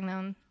dropping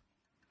them.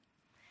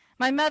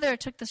 My mother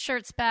took the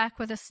shirts back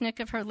with a snick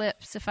of her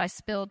lips if I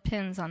spilled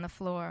pins on the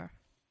floor.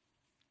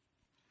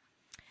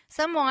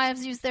 Some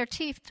wives used their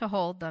teeth to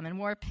hold them and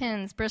wore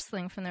pins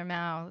bristling from their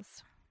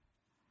mouths.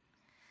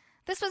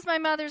 This was my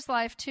mother's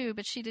life, too,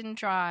 but she didn't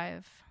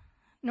drive.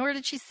 Nor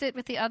did she sit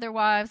with the other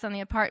wives on the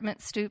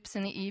apartment stoops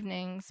in the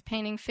evenings,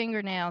 painting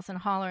fingernails and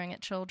hollering at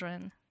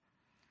children.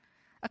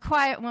 A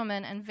quiet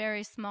woman and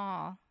very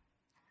small.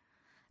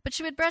 But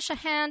she would brush a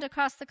hand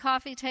across the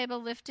coffee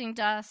table, lifting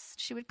dust.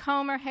 She would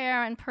comb her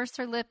hair and purse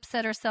her lips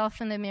at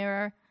herself in the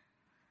mirror.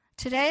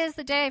 "Today is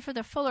the day for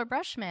the fuller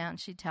brush man,"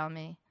 she'd tell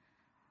me.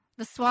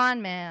 The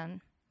swan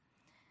man.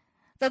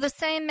 Though the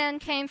same men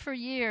came for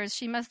years,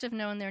 she must have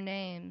known their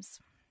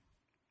names.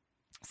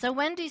 So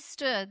Wendy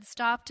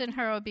stopped in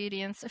her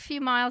obedience a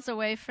few miles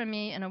away from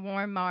me in a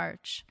warm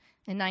March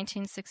in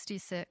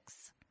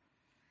 1966.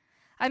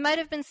 I might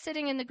have been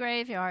sitting in the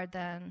graveyard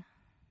then.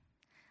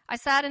 I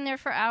sat in there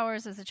for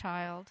hours as a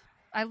child.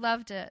 I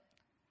loved it.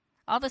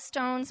 All the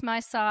stones my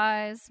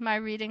size, my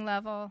reading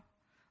level,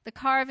 the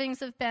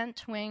carvings of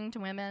bent-winged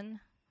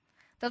women,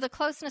 though the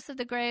closeness of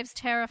the graves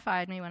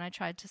terrified me when I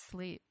tried to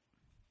sleep.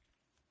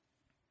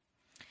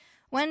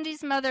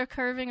 Wendy's mother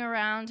curving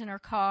around in her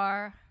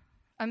car,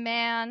 a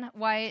man,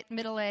 white,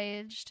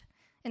 middle-aged,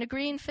 in a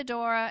green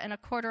fedora and a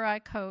corduroy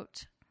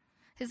coat,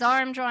 his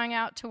arm drawing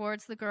out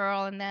towards the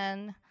girl, and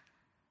then,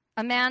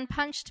 "A man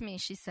punched me,"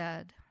 she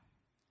said.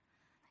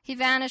 He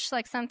vanished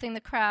like something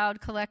the crowd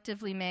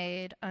collectively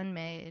made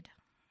unmade.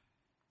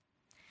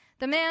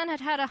 The man had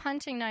had a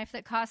hunting knife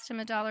that cost him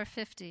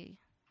 $1.50.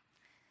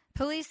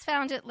 Police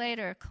found it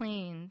later,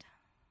 cleaned.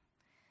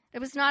 It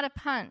was not a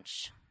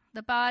punch.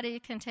 The body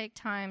can take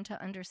time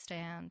to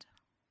understand.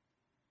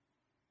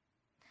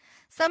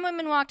 Some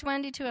women walked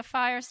Wendy to a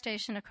fire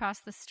station across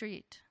the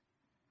street.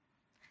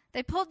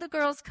 They pulled the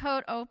girl's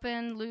coat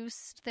open,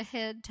 loosed the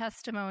hid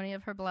testimony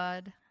of her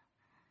blood.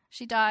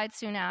 She died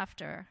soon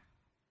after.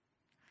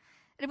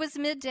 It was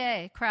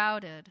midday,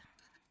 crowded.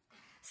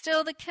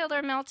 Still, the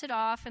killer melted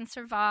off and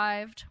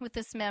survived with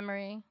this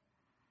memory.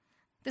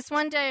 This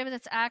one day with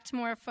its act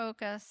more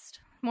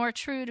focused, more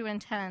true to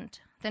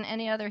intent than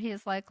any other he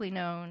has likely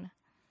known.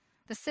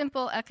 The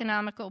simple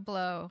economical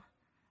blow,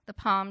 the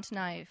palmed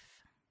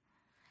knife.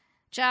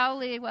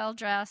 Jowly,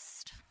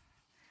 well-dressed,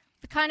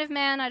 the kind of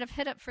man I'd have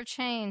hit up for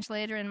change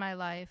later in my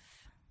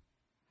life.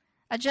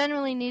 A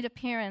generally neat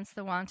appearance,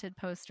 the wanted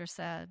poster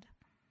said.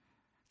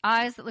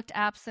 Eyes that looked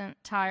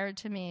absent, tired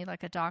to me,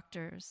 like a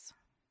doctor's.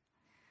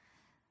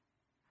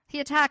 He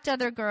attacked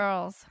other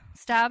girls,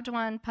 stabbed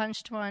one,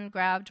 punched one,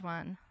 grabbed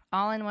one,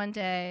 all in one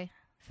day,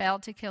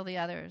 failed to kill the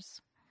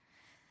others.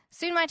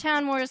 Soon my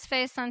town wore his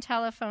face on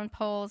telephone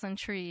poles and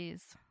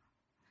trees.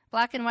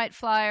 Black and white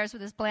flyers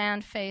with his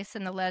bland face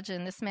and the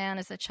legend, "This man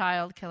is a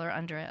child killer,"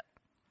 under it.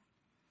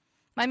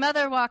 My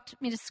mother walked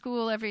me to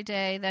school every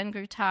day, then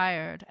grew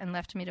tired and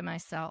left me to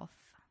myself.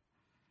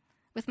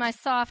 With my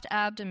soft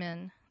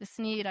abdomen, this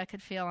need I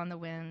could feel on the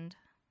wind.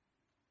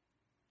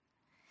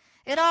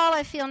 It all,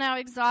 I feel now,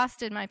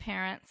 exhausted my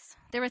parents.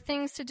 There were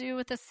things to do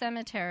with the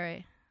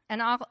cemetery,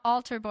 an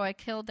altar boy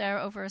killed there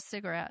over a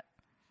cigarette.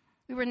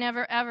 We were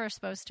never, ever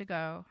supposed to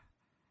go.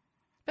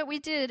 But we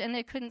did, and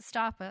they couldn't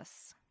stop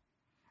us.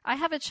 I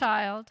have a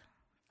child.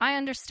 I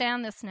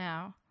understand this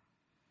now.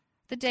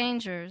 The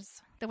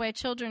dangers, the way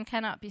children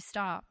cannot be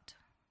stopped.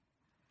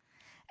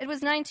 It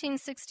was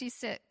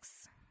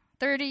 1966.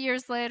 30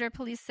 years later,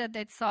 police said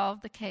they'd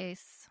solved the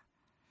case.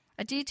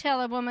 A detail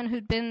a woman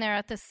who'd been there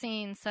at the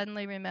scene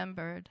suddenly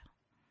remembered.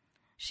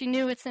 She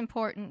knew its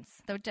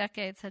importance, though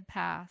decades had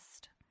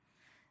passed.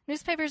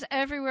 Newspapers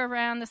everywhere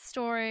ran the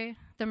story,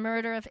 the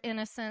murder of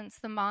innocents,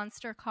 the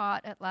monster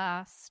caught at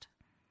last.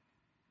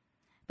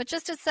 But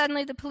just as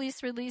suddenly the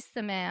police released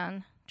the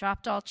man,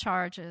 dropped all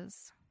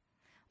charges.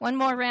 One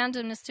more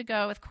randomness to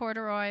go with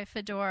corduroy,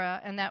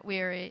 fedora, and that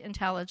weary,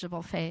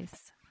 intelligible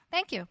face.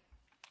 Thank you.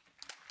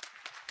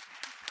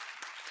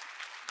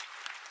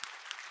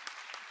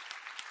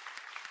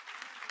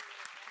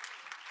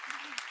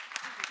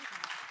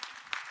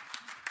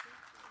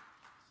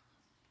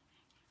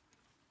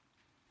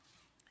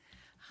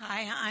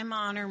 Hi, I'm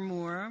Honor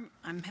Moore.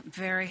 I'm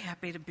very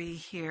happy to be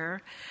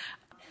here.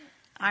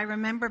 I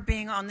remember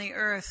being on the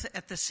earth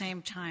at the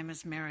same time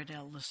as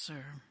Meridel,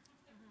 Sueur.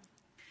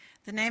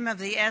 The name of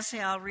the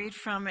essay I'll read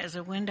from is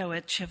A Window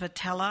at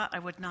Civittella. I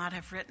would not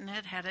have written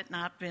it had it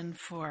not been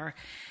for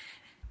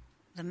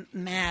the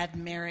Mad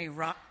Mary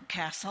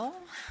Rockcastle.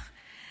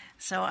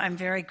 So I'm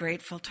very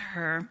grateful to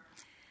her.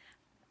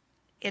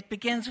 It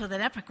begins with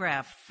an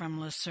epigraph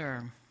from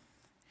Sueur.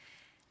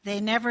 They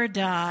never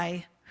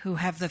die who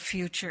have the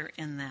future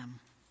in them.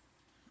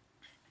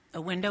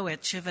 A window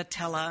at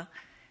Civittella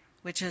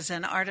which is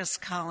an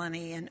artist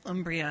colony in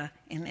Umbria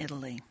in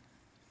Italy.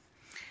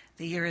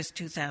 The year is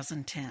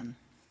 2010.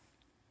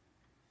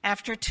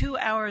 After 2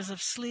 hours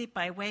of sleep,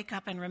 I wake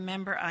up and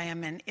remember I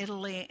am in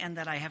Italy and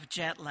that I have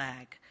jet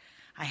lag.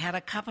 I had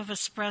a cup of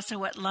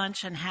espresso at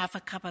lunch and half a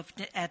cup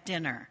at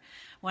dinner.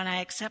 When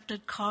I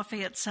accepted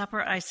coffee at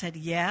supper, I said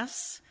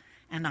yes,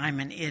 and I'm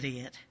an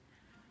idiot.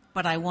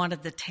 But I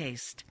wanted the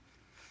taste.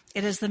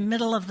 It is the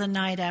middle of the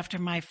night after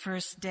my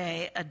first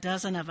day, a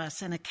dozen of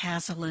us in a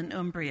castle in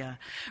Umbria,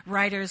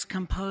 writers,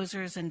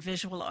 composers, and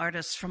visual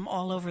artists from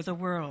all over the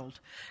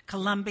world,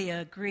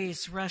 Colombia,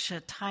 Greece,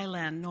 Russia,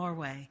 Thailand,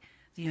 Norway,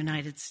 the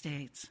United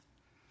States.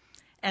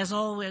 As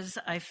always,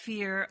 I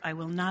fear I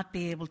will not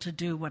be able to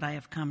do what I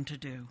have come to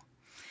do.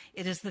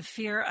 It is the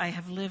fear I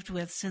have lived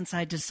with since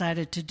I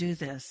decided to do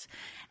this,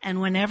 and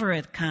whenever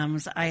it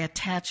comes, I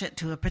attach it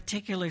to a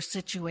particular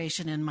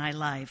situation in my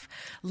life: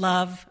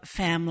 love,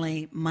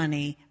 family,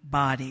 money,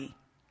 body.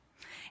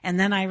 And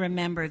then I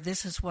remember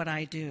this is what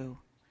I do,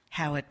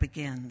 how it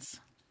begins.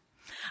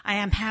 I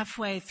am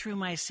halfway through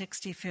my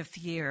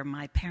 65th year.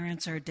 My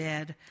parents are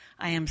dead.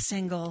 I am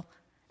single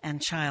and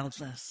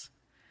childless.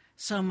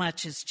 So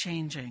much is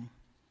changing.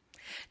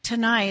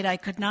 Tonight, I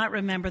could not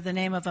remember the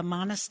name of a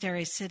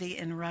monastery city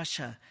in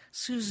Russia.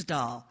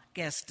 Suzdal,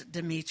 guessed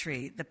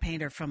Dmitri, the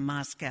painter from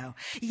Moscow.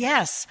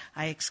 Yes,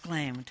 I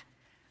exclaimed.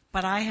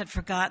 But I had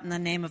forgotten the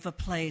name of a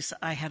place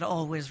I had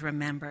always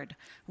remembered,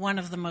 one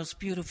of the most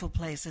beautiful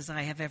places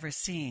I have ever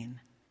seen.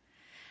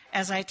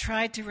 As I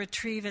tried to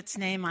retrieve its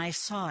name, I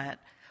saw it,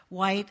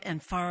 white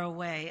and far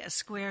away, a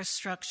square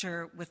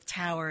structure with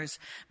towers,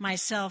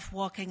 myself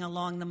walking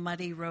along the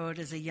muddy road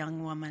as a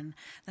young woman,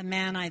 the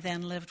man I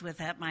then lived with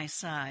at my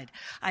side.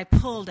 I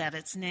pulled at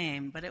its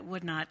name, but it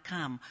would not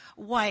come.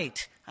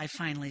 White, I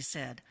finally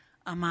said,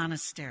 a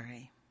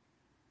monastery.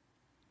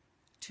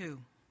 2.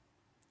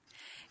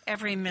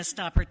 Every missed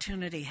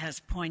opportunity has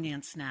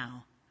poignance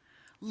now.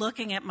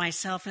 Looking at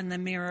myself in the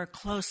mirror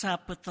close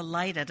up with the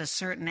light at a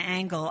certain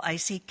angle, I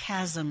see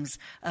chasms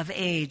of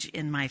age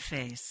in my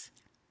face.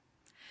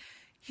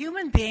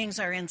 Human beings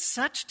are in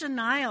such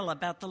denial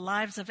about the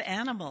lives of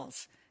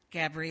animals,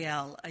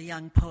 Gabrielle, a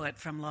young poet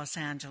from Los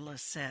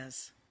Angeles,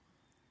 says.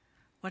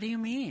 What do you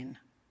mean?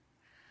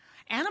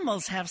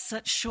 Animals have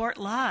such short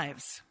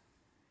lives.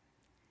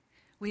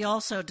 We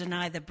also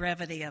deny the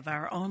brevity of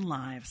our own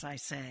lives, I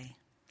say.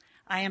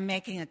 I am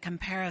making a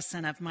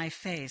comparison of my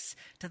face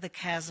to the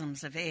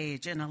chasms of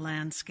age in a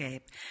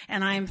landscape,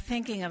 and I am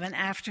thinking of an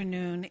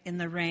afternoon in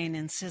the rain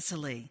in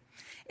Sicily.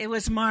 It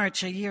was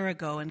March a year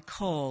ago and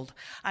cold.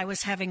 I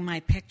was having my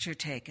picture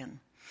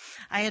taken.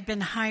 I had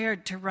been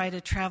hired to write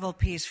a travel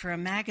piece for a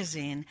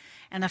magazine,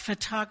 and a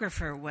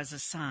photographer was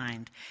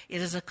assigned.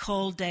 It is a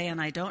cold day, and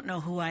I don't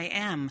know who I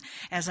am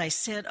as I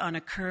sit on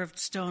a curved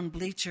stone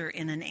bleacher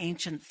in an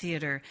ancient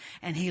theater,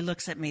 and he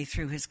looks at me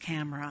through his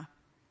camera.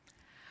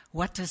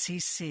 What does he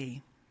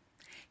see?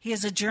 He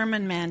is a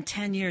German man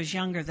 10 years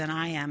younger than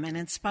I am, and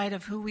in spite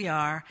of who we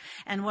are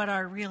and what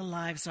our real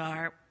lives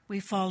are, we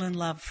fall in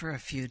love for a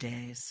few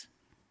days.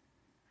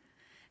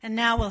 And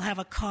now we'll have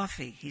a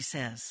coffee, he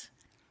says,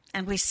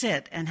 and we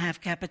sit and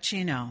have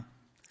cappuccino.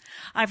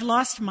 I've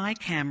lost my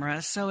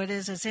camera, so it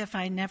is as if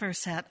I never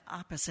sat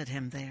opposite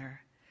him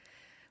there.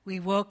 We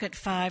woke at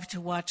 5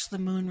 to watch the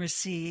moon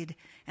recede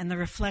and the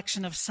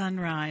reflection of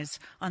sunrise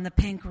on the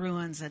pink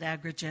ruins at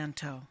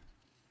Agrigento.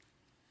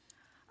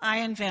 I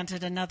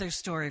invented another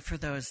story for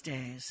those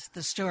days,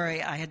 the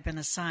story I had been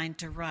assigned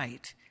to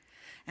write,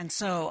 and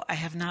so I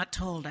have not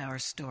told our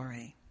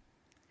story.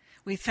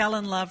 We fell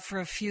in love for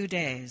a few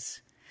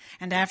days,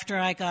 and after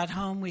I got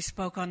home, we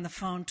spoke on the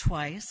phone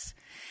twice,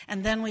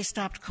 and then we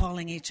stopped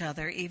calling each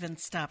other, even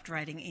stopped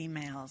writing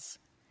emails.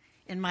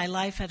 In my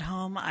life at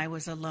home, I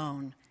was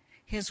alone.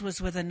 His was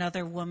with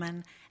another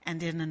woman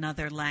and in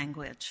another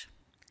language.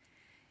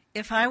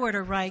 If I were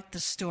to write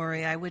the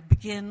story, I would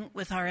begin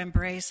with our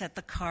embrace at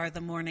the car the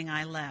morning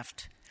I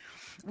left.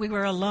 We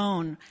were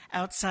alone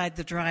outside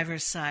the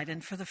driver's side,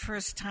 and for the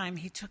first time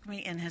he took me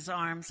in his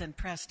arms and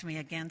pressed me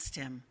against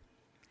him.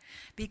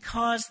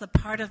 Because the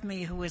part of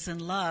me who was in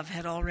love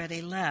had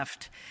already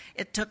left,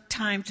 it took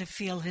time to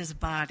feel his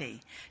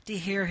body, to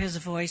hear his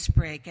voice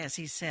break as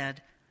he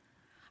said,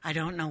 "I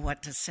don't know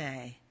what to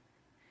say,"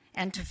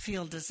 and to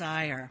feel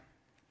desire.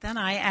 Then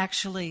I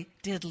actually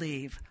did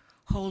leave,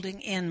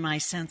 holding in my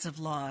sense of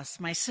loss.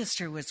 My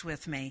sister was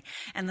with me,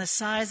 and the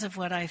size of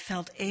what I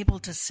felt able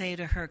to say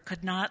to her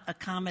could not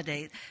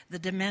accommodate the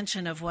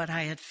dimension of what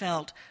I had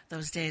felt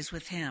those days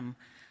with him,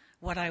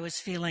 what I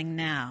was feeling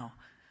now,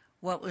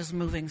 what was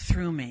moving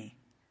through me,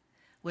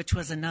 which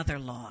was another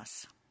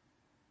loss.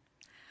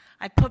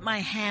 I put my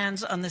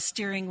hands on the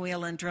steering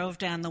wheel and drove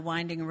down the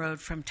winding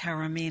road from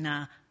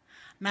Taormina.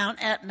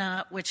 Mount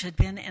Etna, which had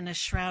been in a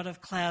shroud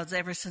of clouds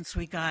ever since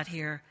we got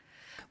here,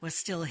 was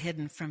still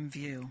hidden from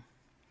view.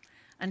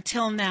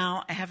 Until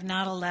now, I have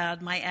not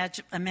allowed my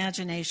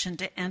imagination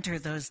to enter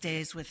those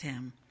days with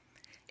him.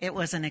 It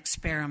was an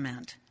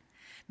experiment.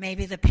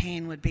 Maybe the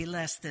pain would be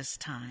less this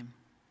time.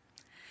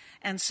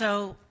 And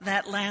so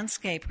that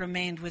landscape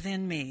remained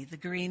within me, the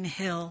green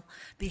hill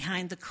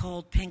behind the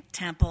cold pink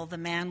temple, the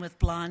man with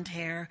blonde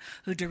hair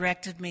who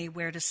directed me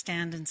where to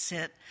stand and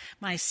sit,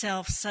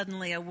 myself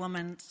suddenly a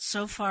woman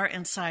so far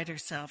inside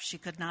herself she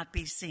could not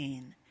be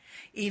seen,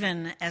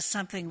 even as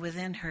something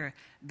within her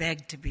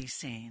begged to be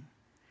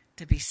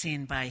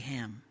seen by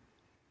him.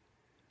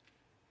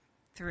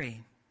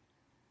 3.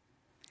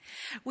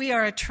 We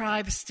are a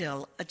tribe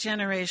still, a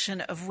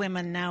generation of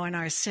women now in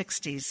our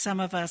 60s, some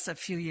of us a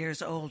few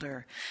years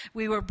older.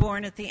 We were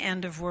born at the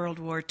end of World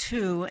War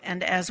II,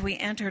 and as we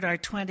entered our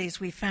 20s,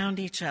 we found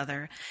each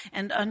other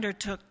and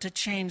undertook to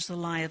change the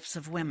lives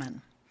of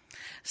women.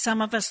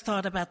 Some of us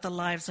thought about the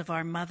lives of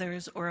our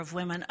mothers or of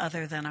women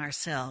other than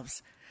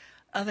ourselves.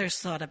 Others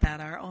thought about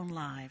our own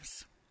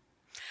lives.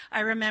 I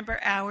remember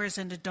hours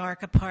in a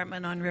dark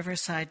apartment on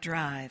Riverside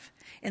Drive,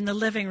 in the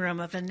living room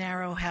of a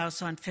narrow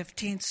house on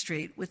 15th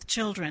Street with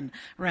children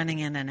running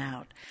in and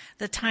out,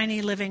 the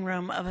tiny living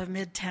room of a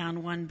midtown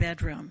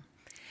one-bedroom.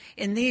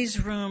 In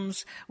these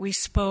rooms, we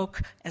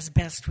spoke as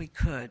best we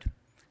could,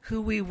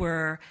 who we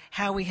were,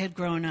 how we had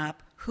grown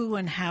up, who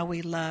and how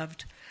we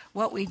loved,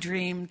 what we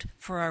dreamed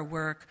for our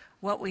work,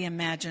 what we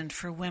imagined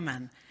for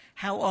women,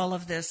 how all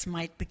of this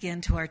might begin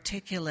to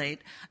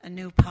articulate a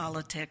new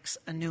politics,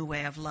 a new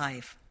way of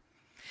life.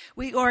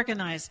 We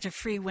organized to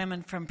free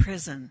women from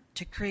prison,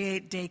 to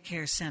create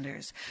daycare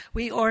centers.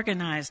 We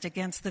organized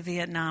against the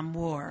Vietnam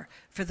War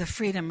for the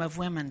freedom of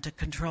women to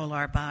control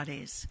our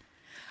bodies.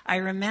 I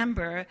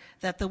remember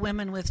that the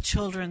women with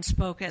children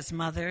spoke as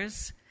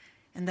mothers,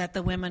 and that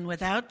the women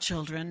without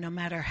children, no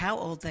matter how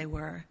old they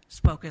were,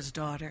 spoke as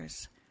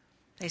daughters.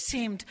 They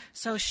seemed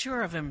so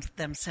sure of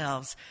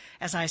themselves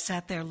as I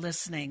sat there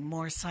listening,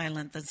 more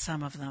silent than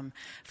some of them,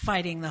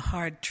 fighting the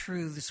hard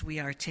truths we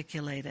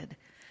articulated.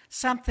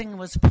 Something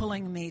was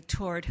pulling me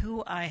toward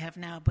who I have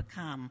now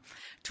become,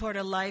 toward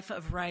a life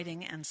of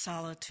writing and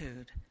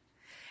solitude.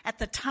 At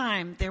the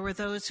time, there were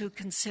those who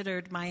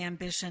considered my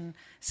ambition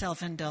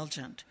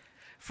self-indulgent.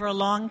 For a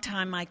long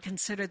time, I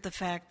considered the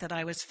fact that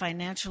I was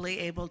financially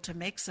able to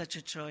make such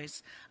a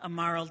choice a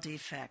moral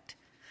defect.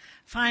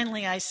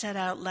 Finally, I said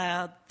out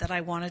loud that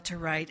I wanted to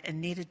write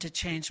and needed to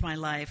change my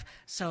life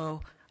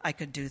so I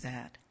could do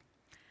that.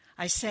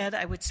 I said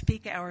I would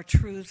speak our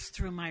truths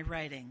through my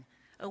writing.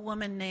 A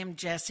woman named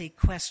Jessie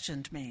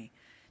questioned me.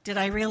 Did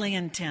I really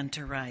intend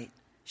to write?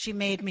 She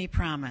made me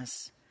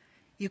promise.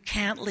 You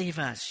can't leave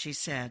us, she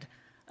said,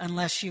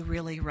 unless you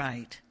really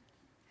write.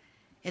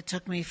 It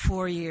took me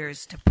 4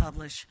 years to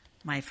publish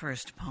my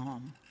first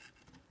poem.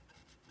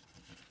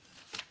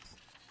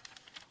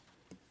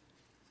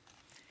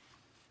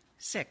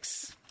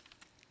 6.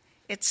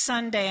 It's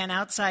Sunday, and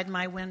outside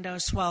my window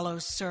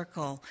swallows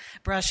circle,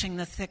 brushing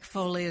the thick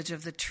foliage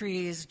of the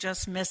trees,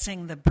 just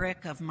missing the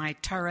brick of my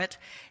turret,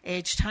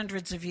 aged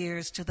hundreds of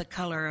years to the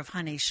color of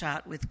honey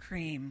shot with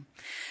cream.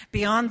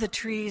 Beyond the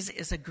trees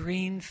is a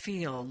green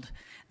field,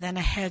 then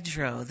a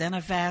hedgerow, then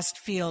a vast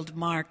field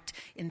marked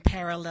in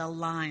parallel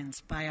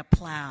lines by a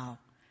plow.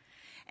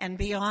 And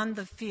beyond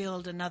the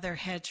field, another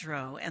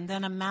hedgerow, and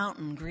then a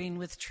mountain green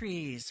with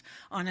trees.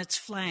 On its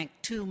flank,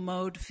 2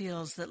 mowed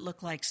fields that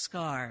look like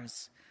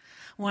scars.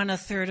 One a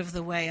third of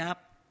the way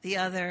up, the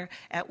other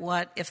at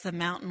what, if the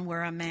mountain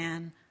were a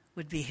man,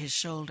 would be his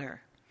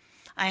shoulder.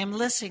 I am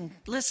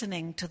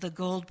listening to the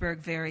Goldberg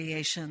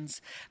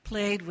variations,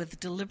 played with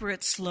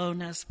deliberate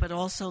slowness but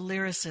also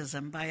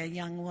lyricism by a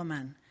young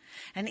woman.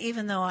 And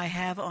even though I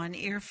have on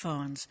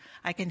earphones,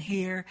 I can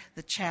hear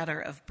the chatter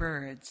of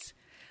birds.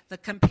 The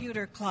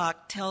computer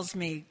clock tells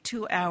me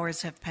 2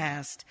 hours have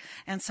passed,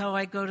 and so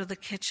I go to the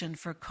kitchen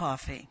for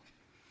coffee.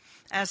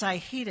 As I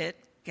heat it,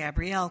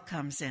 Gabrielle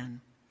comes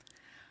in.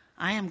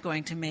 I am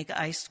going to make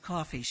iced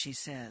coffee, she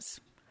says,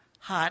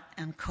 hot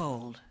and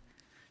cold.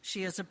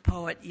 She is a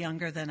poet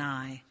younger than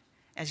I,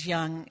 as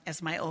young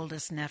as my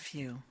oldest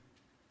nephew.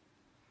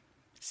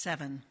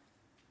 7.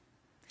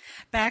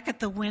 Back at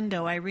the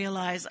window, I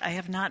realize I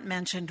have not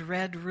mentioned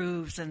red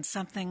roofs and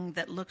something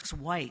that looks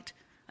white,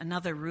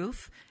 another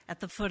roof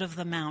at the foot of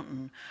the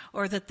mountain,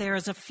 or that there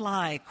is a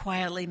fly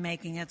quietly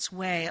making its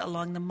way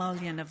along the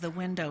mullion of the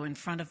window in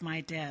front of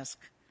my desk.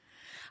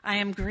 I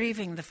am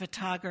grieving the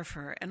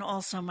photographer and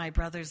also my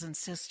brothers and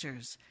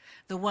sisters,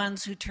 the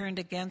ones who turned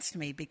against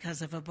me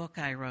because of a book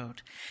I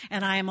wrote.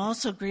 And I am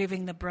also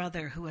grieving the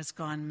brother who has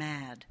gone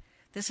mad.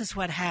 This is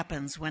what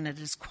happens when it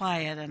is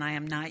quiet and I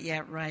am not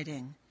yet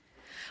writing.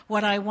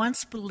 What I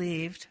once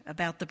believed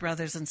about the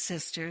brothers and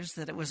sisters,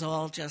 that it was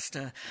all just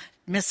a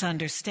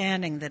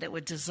misunderstanding, that it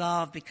would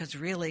dissolve because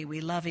really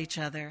we love each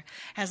other,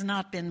 has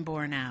not been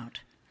borne out.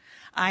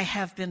 I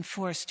have been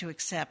forced to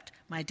accept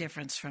my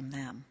difference from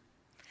them.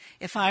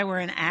 If I were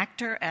an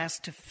actor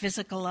asked to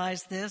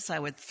physicalize this, I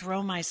would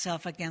throw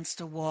myself against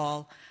a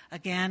wall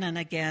again and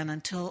again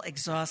until,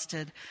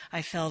 exhausted,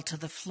 I fell to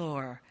the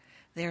floor.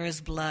 There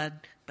is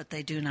blood, but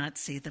they do not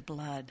see the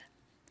blood.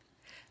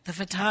 The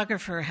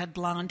photographer had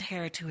blonde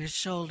hair to his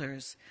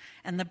shoulders,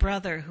 and the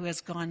brother who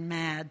has gone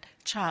mad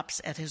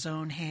chops at his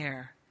own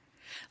hair.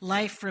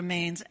 Life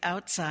remains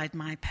outside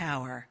my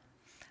power,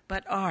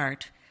 but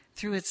art,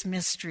 through its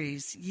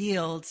mysteries,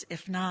 yields,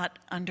 if not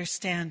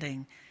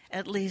understanding,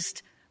 at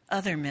least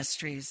other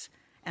mysteries,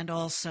 and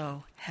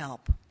also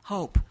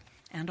hope,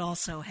 and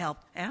also help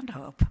and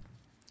hope.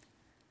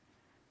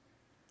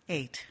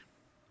 8.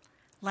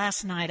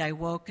 Last night I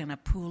woke in a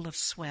pool of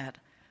sweat.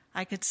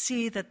 I could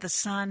see that the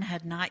sun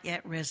had not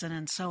yet risen,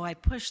 and so I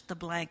pushed the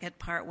blanket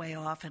partway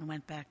off and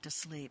went back to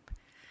sleep.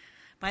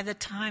 By the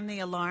time the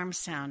alarm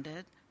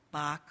sounded,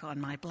 Bach on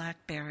my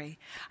BlackBerry,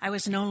 I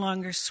was no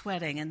longer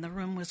sweating and the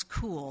room was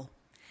cool.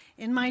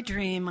 In my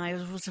dream, I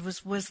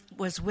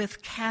was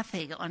with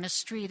Kathy on a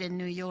street in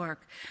New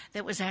York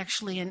that was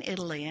actually in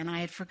Italy, and I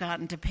had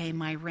forgotten to pay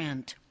my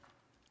rent.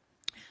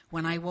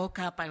 When I woke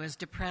up, I was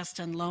depressed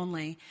and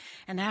lonely,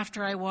 and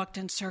after I walked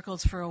in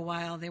circles for a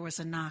while, there was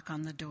a knock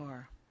on the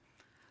door.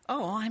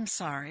 Oh, I'm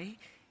sorry.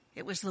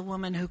 It was the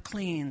woman who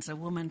cleans, a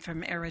woman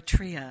from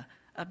Eritrea,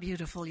 a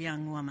beautiful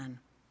young woman.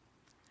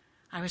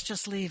 I was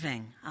just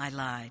leaving, I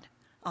lied.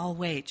 I'll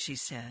wait, she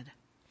said.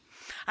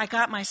 I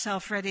got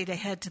myself ready to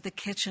head to the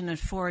kitchen and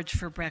forage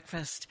for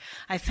breakfast.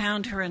 I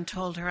found her and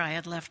told her I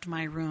had left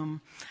my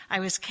room. I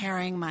was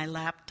carrying my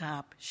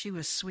laptop. She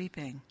was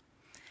sweeping.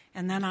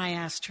 And then I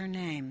asked her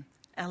name.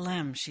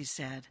 LM, she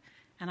said,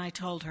 and I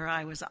told her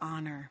I was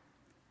Honor.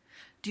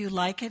 Do you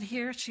like it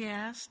here, she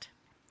asked.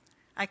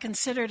 I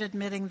considered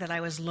admitting that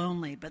I was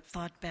lonely, but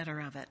thought better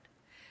of it.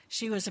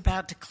 She was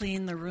about to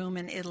clean the room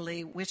in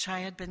Italy, which I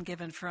had been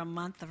given for a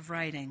month of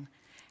writing.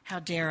 How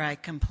dare I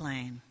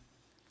complain?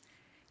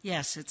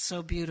 Yes, it's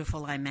so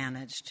beautiful, I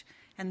managed.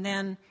 And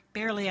then,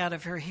 barely out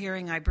of her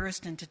hearing, I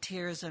burst into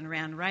tears and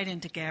ran right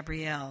into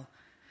Gabrielle.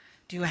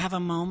 Do you have a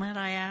moment,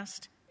 I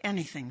asked.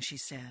 Anything, she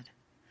said.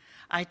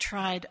 I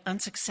tried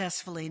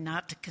unsuccessfully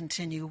not to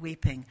continue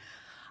weeping.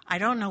 I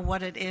don't know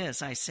what it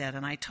is, I said,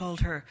 and I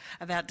told her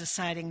about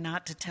deciding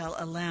not to tell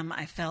Alem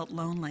I felt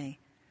lonely.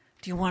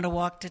 Do you want to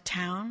walk to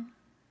town?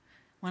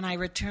 When I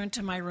returned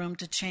to my room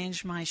to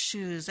change my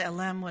shoes,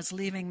 Alem was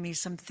leaving me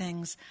some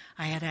things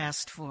I had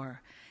asked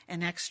for,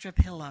 an extra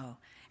pillow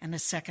and a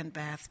second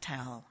bath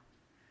towel.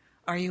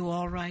 Are you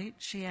all right?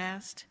 She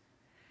asked.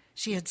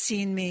 She had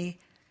seen me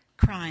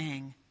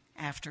crying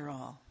after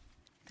all.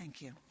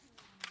 Thank you.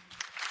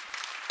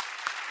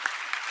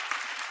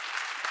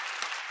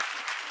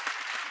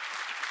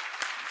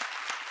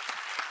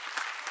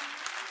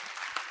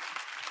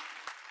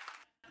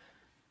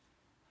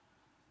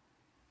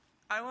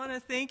 I want to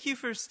thank you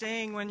for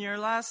staying. When your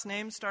last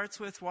name starts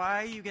with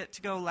Y, you get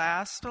to go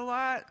last a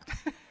lot.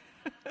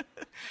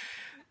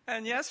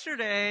 And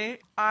yesterday,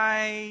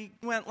 I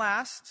went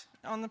last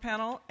on the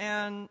panel,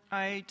 and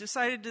I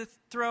decided to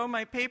throw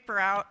my paper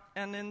out,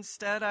 and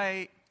instead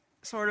I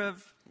sort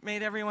of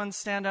made everyone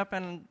stand up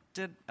and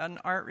did an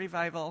art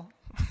revival.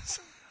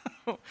 So,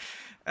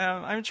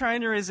 I'm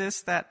trying to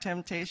resist that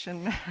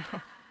temptation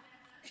now.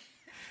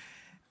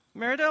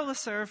 Meridel Le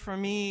Sueur for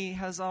me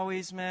has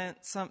always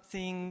meant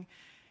something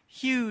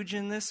huge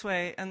in this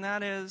way, and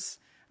that is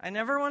I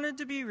never wanted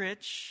to be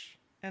rich,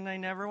 and I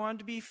never wanted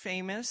to be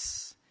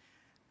famous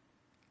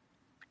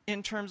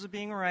in terms of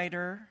being a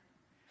writer.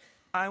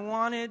 I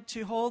wanted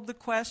to hold the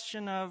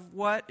question of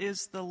what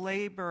is the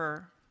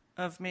labor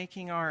of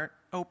making art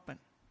open,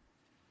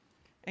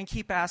 and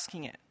keep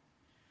asking it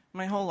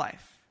my whole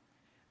life.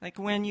 Like,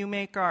 when you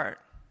make art,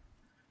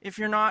 if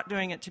you're not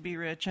doing it to be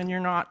rich and you're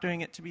not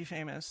doing it to be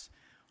famous,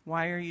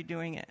 why are you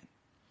doing it?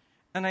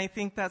 And I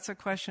think that's a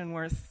question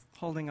worth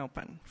holding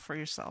open for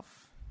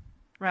yourself,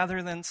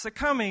 rather than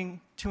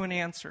succumbing to an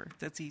answer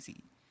that's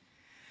easy.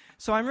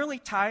 So I'm really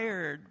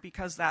tired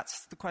because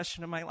that's the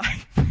question of my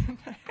life.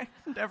 I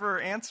never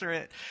answer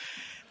it.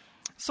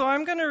 So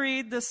I'm going to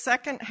read the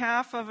second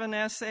half of an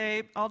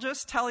essay. I'll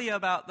just tell you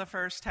about the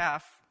first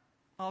half.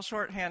 I'll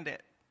shorthand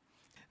it.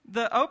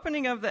 The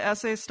opening of the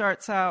essay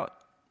starts out,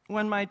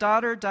 when my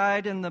daughter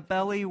died in the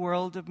belly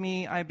world of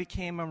me, I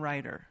became a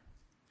writer.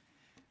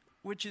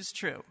 Which is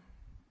true.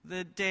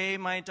 The day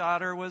my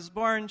daughter was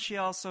born, she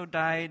also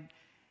died,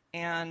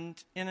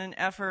 and in an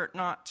effort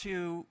not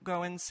to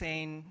go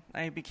insane,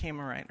 I became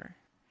a writer.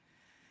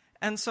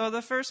 And so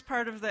the first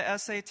part of the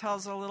essay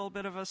tells a little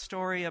bit of a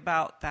story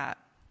about that.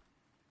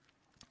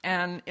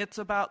 And it's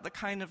about the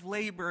kind of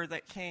labor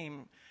that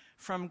came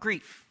from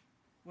grief,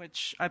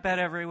 which I bet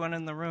everyone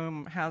in the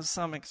room has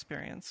some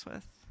experience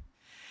with.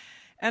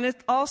 And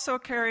it also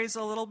carries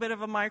a little bit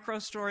of a micro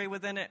story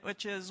within it,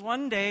 which is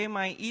one day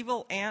my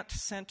evil aunt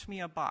sent me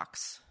a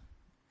box.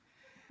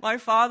 My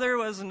father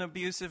was an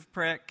abusive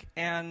prick,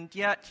 and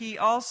yet he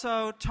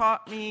also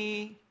taught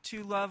me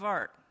to love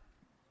art.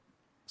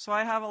 So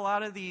I have a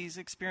lot of these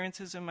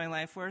experiences in my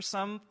life where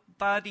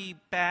somebody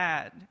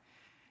bad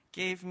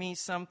gave me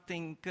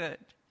something good.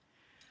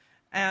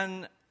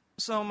 And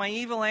so my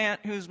evil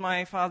aunt, who's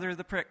my father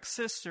the prick's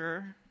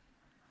sister,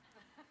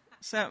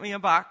 sent me a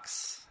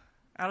box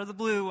out of the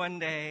blue one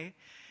day,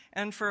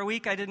 and for a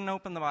week I didn't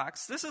open the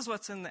box. This is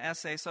what's in the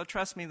essay, so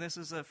trust me, this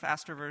is a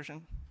faster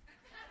version.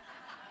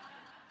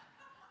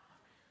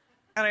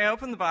 And I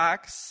opened the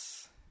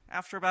box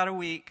after about a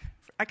week.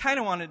 I kind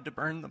of wanted to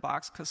burn the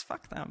box, because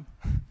fuck them.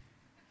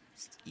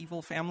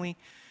 Evil family.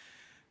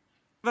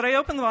 But I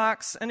opened the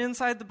box, and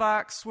inside the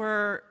box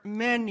were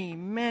many,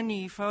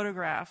 many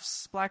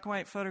photographs, black and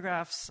white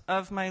photographs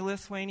of my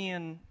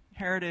Lithuanian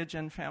heritage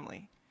and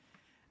family.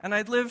 And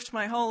I'd lived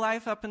my whole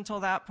life up until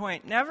that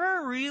point,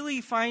 never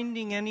really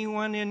finding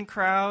anyone in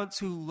crowds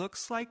who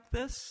looks like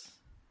this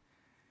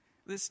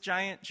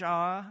giant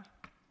jaw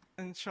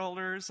and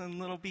shoulders and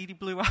little beady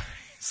blue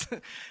eyes.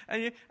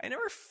 I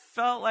never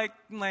felt like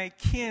my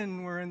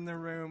kin were in the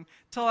room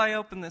till I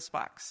opened this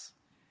box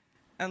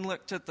and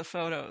looked at the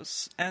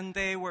photos, and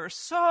they were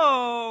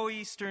so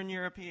Eastern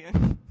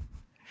European.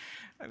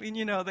 I mean,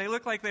 they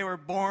look like they were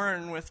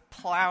born with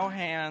plow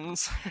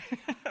hands,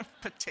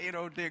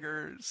 potato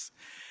diggers.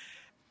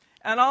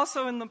 And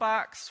also in the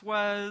box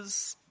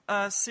was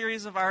a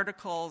series of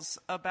articles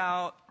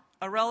about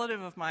a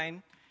relative of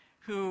mine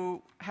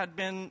who had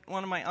been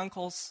one of my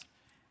uncles,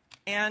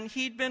 and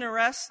he'd been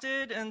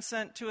arrested and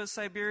sent to a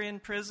Siberian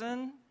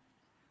prison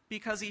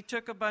because he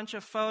took a bunch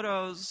of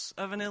photos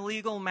of an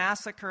illegal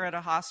massacre at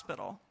a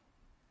hospital.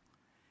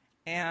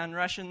 And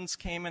Russians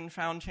came and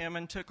found him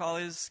and took all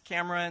his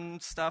camera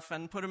and stuff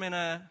and put him in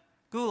a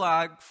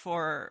gulag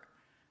for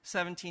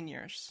 17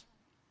 years.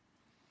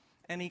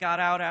 And he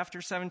got out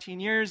after 17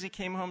 years. He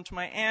came home to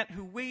my aunt,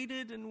 who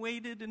waited and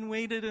waited and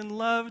waited and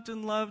loved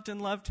and loved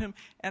and loved him,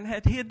 and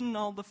had hidden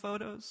all the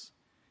photos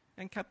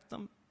and kept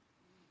them.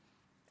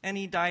 And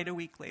he died a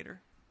week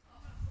later.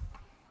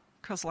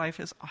 Because life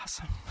is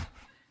awesome.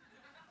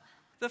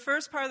 The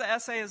first part of the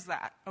essay is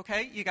that,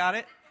 okay? You got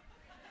it?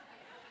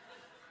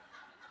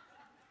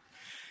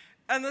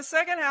 And the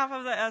second half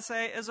of the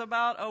essay is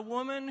about a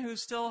woman who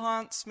still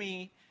haunts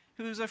me,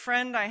 who's a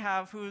friend I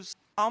have who's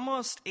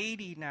almost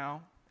 80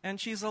 now, and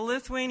she's a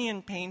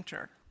Lithuanian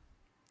painter.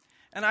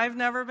 And I've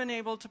never been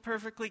able to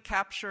perfectly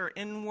capture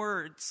in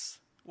words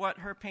what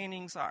her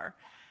paintings are.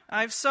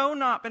 I've so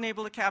not been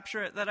able to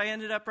capture it that I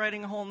ended up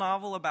writing a whole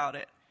novel about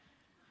it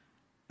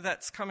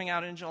that's coming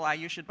out in July.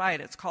 You should buy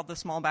it. It's called The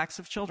Small Backs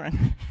of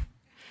Children.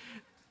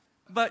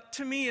 But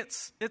to me,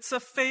 it's a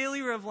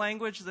failure of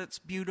language that's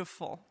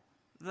beautiful,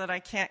 that I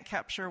can't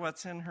capture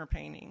what's in her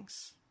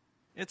paintings.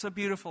 It's a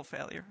beautiful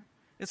failure.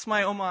 It's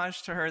my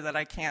homage to her that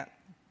I can't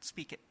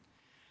speak it.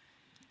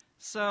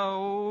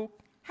 So,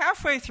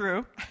 halfway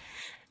through,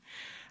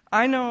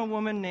 I know a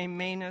woman named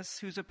Menis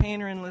who's a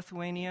painter in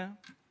Lithuania.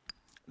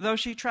 Though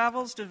she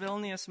travels to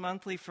Vilnius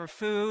monthly for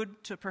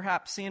food, to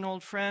perhaps see an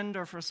old friend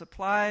or for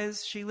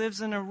supplies, she lives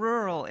in a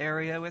rural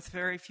area with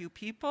very few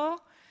people.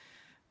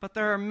 But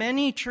there are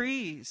many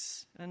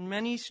trees and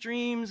many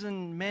streams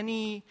and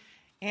many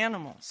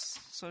animals,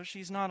 so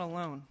she's not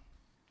alone.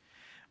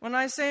 When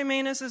I say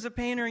Menis is a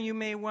painter, you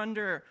may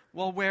wonder,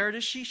 well, where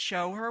does she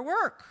show her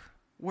work?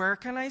 Where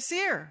can I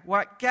see her?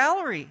 What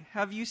gallery?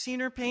 Have you seen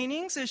her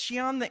paintings? Is she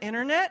on the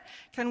internet?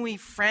 Can we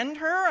friend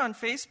her on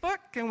Facebook?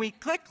 Can we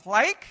click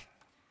like?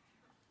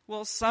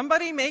 Will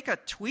somebody make a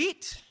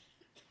tweet?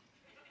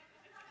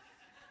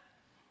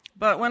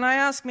 But when I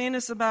ask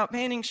Menis about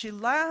painting, she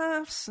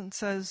laughs and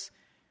says,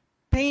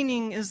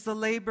 painting is the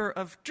labor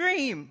of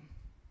dream.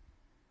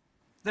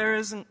 There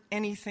isn't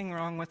anything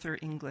wrong with her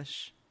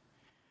English.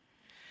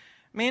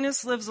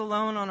 Menis lives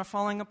alone on a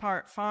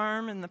falling-apart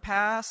farm. In the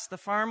past, the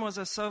farm was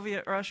a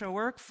Soviet Russia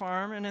work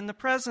farm, and in the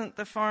present,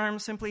 the farm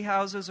simply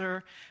houses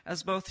her,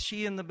 as both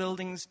she and the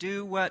buildings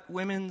do what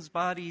women's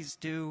bodies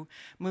do,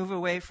 move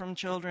away from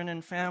children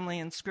and family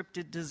and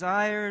scripted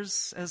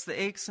desires, as the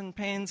aches and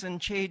pains and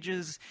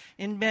changes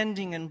in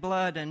bending and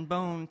blood and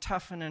bone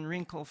toughen and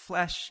wrinkle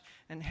flesh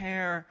and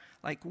hair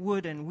like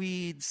wood and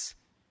weeds.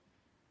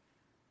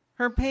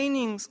 Her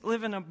paintings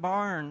live in a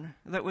barn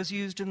that was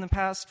used in the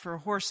past for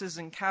horses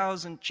and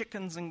cows and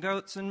chickens and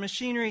goats and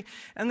machinery,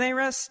 and they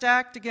rest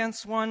stacked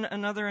against one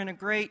another in a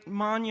great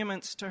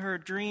monuments to her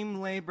dream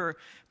labor,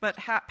 but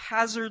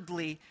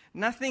haphazardly,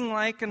 nothing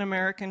like an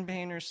American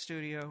painter's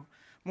studio,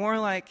 more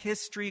like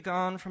history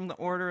gone from the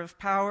order of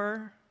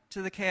power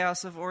to the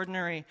chaos of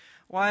ordinary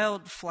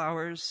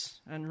wildflowers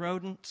and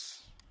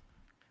rodents.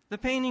 The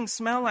paintings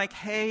smell like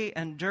hay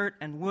and dirt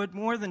and wood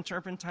more than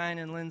turpentine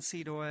and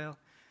linseed oil.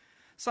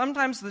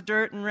 Sometimes the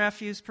dirt and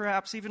refuse,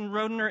 perhaps even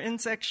rodent or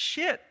insect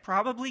shit,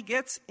 probably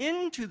gets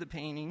into the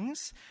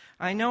paintings.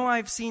 I know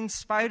I've seen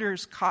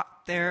spiders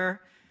caught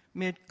there,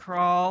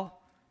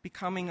 mid-crawl,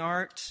 becoming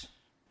art,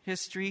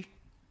 history.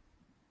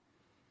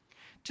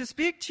 To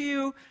speak to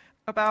you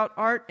about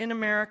art in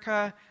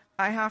America,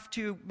 I have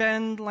to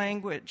bend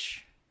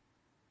language.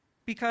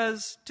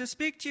 Because to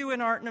speak to you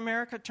in art in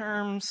America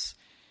terms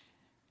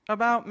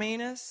about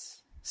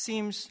Menis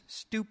seems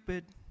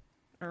stupid,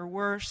 or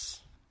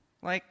worse,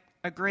 like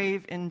a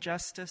grave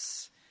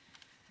injustice.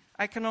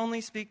 I can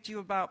only speak to you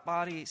about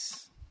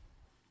bodies.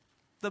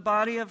 The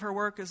body of her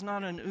work is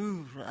not an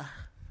oeuvre.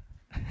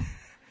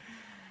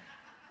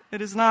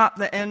 It is not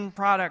the end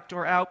product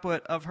or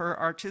output of her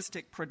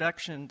artistic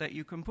production that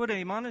you can put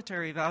a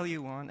monetary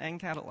value on and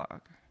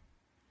catalog.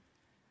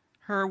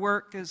 Her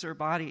work is her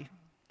body.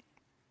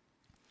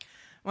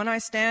 When I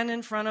stand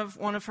in front of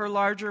one of her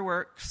larger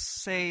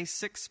works, say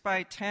 6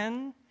 by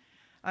 10,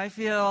 I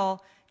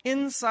feel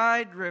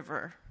inside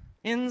river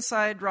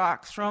Inside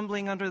rocks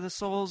rumbling under the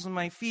soles of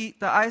my feet,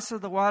 the ice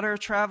of the water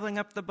traveling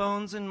up the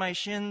bones in my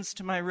shins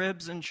to my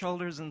ribs and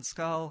shoulders and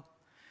skull.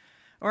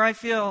 Or I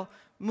feel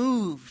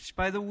moved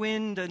by the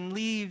wind and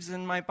leaves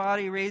and my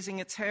body raising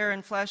its hair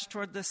and flesh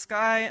toward the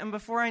sky, and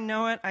before I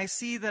know it, I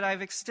see that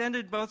I've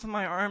extended both of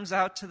my arms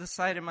out to the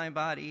side of my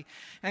body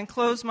and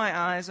close my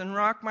eyes and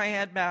rock my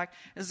head back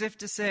as if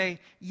to say,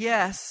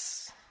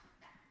 yes,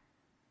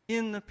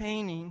 in the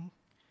painting.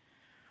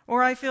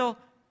 Or I feel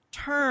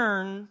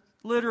turned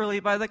literally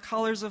by the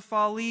colors of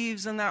fall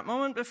leaves, and that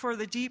moment before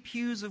the deep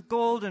hues of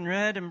gold and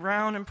red and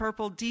brown and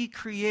purple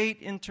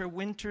decreate into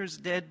winter's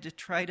dead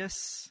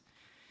detritus.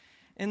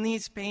 In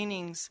these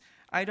paintings,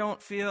 I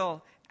don't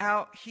feel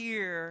out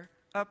here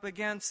up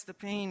against the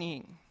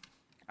painting.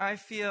 I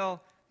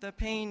feel the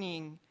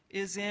painting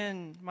is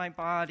in my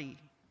body.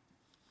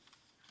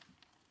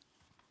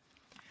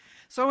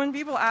 So when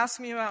people ask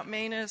me about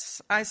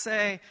Menis, I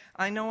say,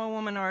 I know a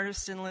woman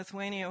artist in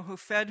Lithuania who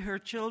fed her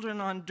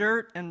children on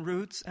dirt and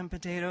roots and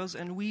potatoes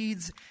and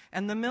weeds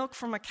and the milk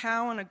from a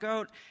cow and a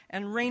goat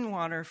and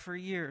rainwater for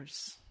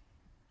years.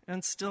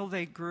 And still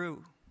they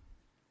grew.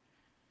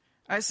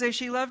 I say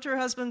she loved her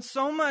husband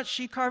so much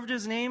she carved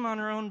his name on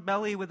her own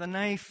belly with a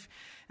knife,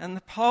 and the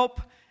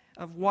pulp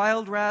of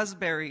wild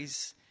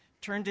raspberries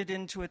turned it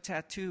into a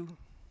tattoo.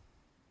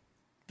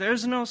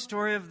 There's no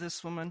story of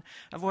this woman,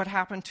 of what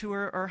happened to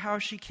her, or how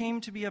she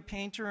came to be a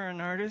painter or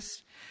an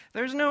artist.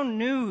 There's no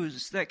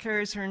news that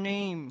carries her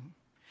name.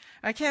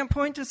 I can't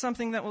point to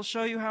something that will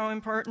show you how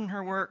important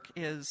her work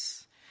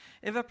is.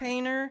 If a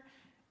painter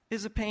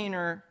is a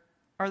painter,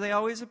 are they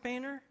always a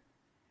painter?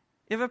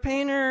 If a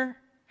painter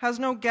has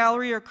no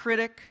gallery or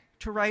critic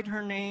to write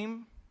her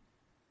name,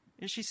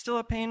 is she still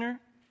a painter?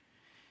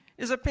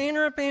 Is a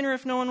painter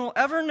if no one will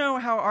ever know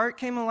how art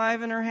came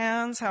alive in her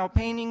hands, how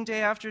painting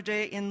day after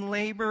day in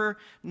labor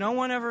no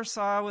one ever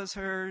saw was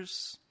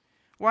hers?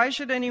 Why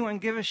should anyone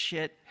give a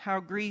shit how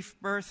grief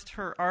birthed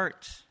her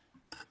art?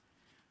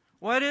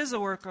 What is a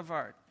work of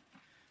art?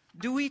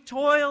 Do we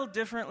toil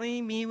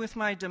differently, me with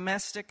my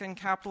domestic and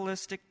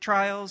capitalistic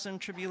trials and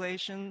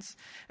tribulations,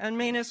 and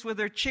Menis with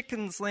her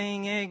chickens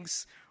laying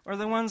eggs, or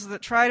the ones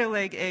that try to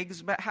lay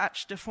eggs but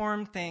hatch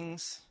deformed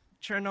things,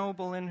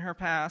 Chernobyl in her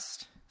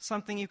past?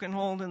 Something you can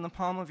hold in the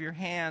palm of your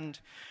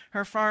hand,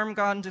 her farm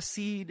gone to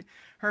seed,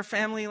 her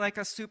family like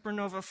a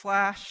supernova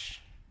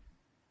flash.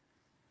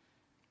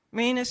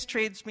 Menis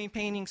trades me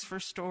paintings for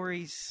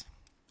stories.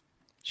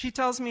 She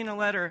tells me in a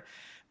letter,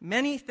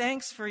 "Many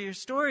thanks for your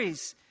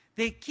stories.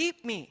 They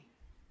keep me.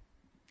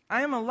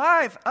 I am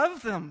alive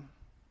of them."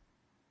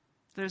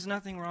 There's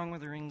nothing wrong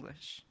with her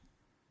English.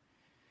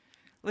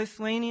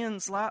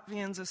 Lithuanians,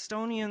 Latvians,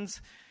 Estonians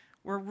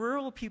were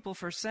rural people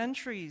for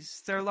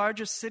centuries, their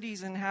largest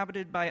cities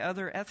inhabited by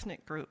other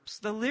ethnic groups.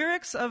 The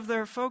lyrics of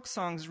their folk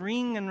songs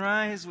ring and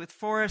rise with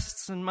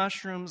forests and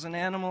mushrooms and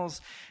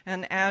animals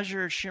and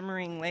azure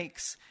shimmering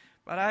lakes,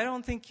 but I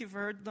don't think you've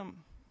heard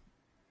them.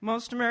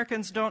 Most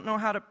Americans don't know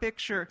how to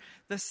picture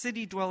the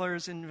city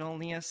dwellers in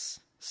Vilnius,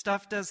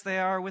 stuffed as they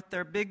are with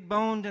their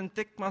big-boned and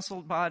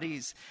thick-muscled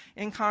bodies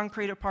in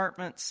concrete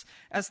apartments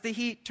as the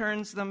heat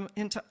turns them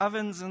into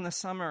ovens in the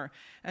summer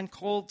and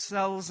cold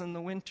cells in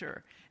the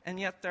winter, and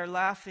yet they're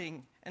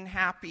laughing and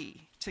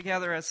happy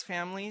together as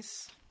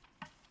families.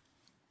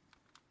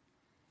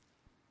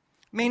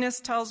 Menis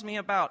tells me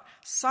about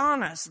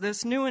saunas,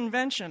 this new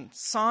invention.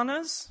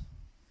 Saunas?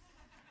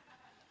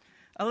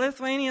 A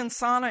Lithuanian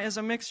sauna is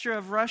a mixture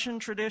of Russian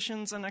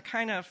traditions and a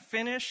kind of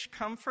Finnish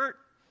comfort.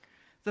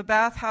 The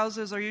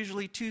bathhouses are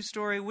usually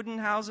 2-story wooden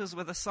houses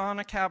with a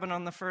sauna cabin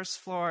on the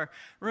first floor,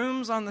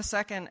 rooms on the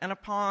second, and a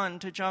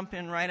pond to jump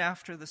in right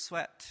after the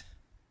sweat.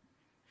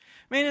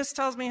 Menis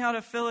tells me how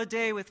to fill a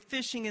day with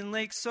fishing in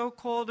lakes so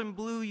cold and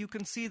blue you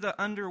can see the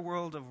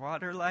underworld of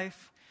water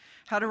life,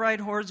 how to ride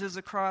horses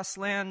across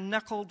land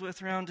knuckled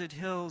with rounded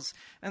hills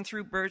and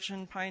through birch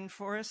and pine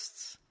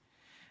forests.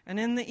 And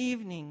in the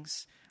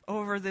evenings,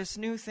 over this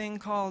new thing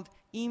called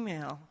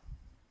email,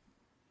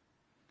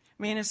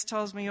 Menis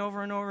tells me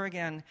over and over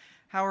again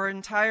how her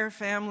entire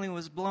family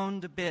was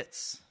blown to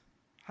bits,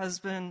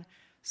 husband,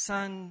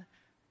 son,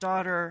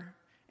 daughter,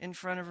 in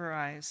front of her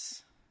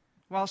eyes,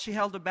 while she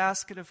held a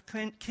basket of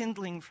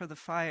kindling for the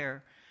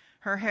fire,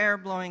 her hair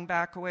blowing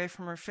back away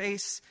from her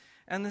face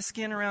and the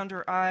skin around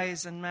her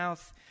eyes and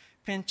mouth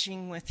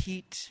pinching with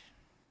heat.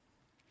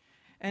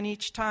 And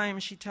each time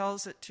she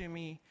tells it to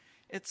me,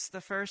 it's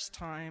the first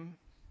time.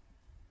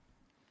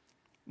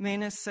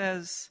 Menis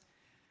says,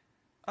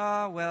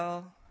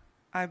 well,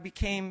 I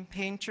became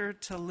painter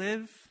to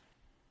live.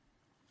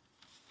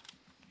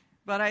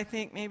 But I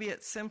think maybe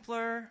it's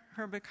simpler,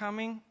 her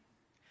becoming.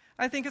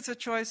 I think it's a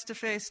choice to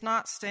face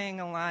not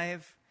staying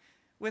alive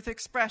with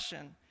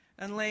expression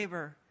and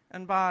labor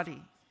and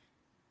body.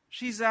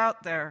 She's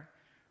out there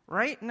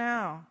right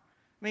now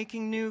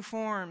making new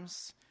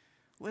forms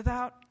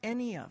without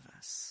any of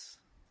us.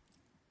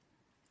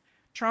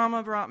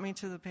 Trauma brought me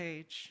to the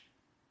page.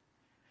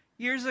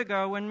 Years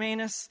ago, when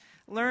Menis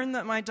learned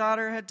that my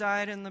daughter had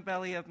died in the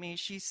belly of me,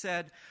 she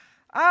said,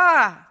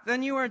 Ah,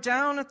 then you are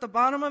down at the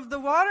bottom of the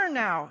water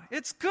now.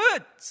 It's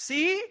good,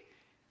 see?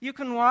 You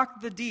can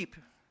walk the deep.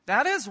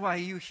 That is why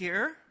you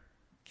hear.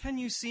 Can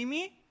you see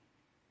me?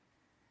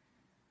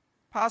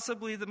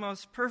 Possibly the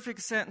most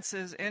perfect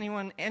sentences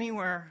anyone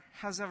anywhere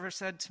has ever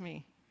said to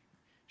me.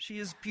 She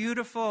is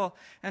beautiful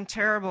and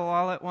terrible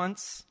all at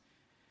once.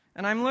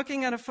 And I'm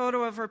looking at a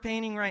photo of her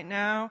painting right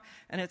now,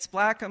 and it's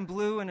black and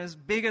blue and as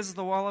big as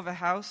the wall of a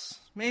house.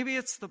 Maybe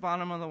it's the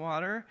bottom of the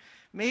water.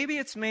 Maybe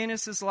it's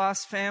Manus's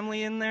lost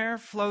family in there,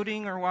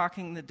 floating or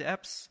walking the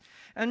depths.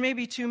 And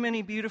maybe too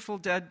many beautiful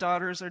dead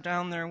daughters are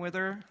down there with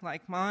her,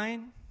 like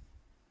mine.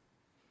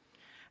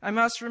 I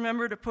must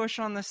remember to push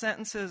on the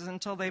sentences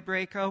until they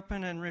break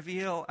open and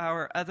reveal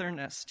our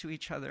otherness to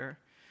each other.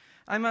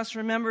 I must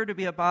remember to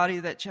be a body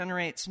that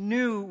generates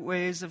new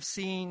ways of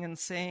seeing and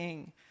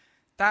saying.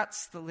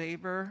 That's the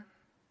labor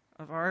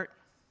of art.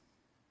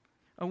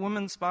 A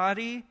woman's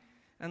body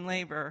and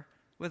labor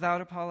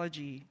without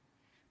apology.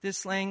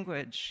 This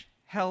language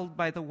held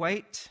by the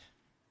white.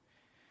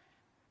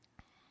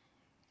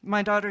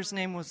 My daughter's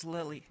name was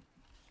Lily.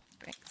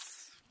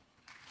 Thanks.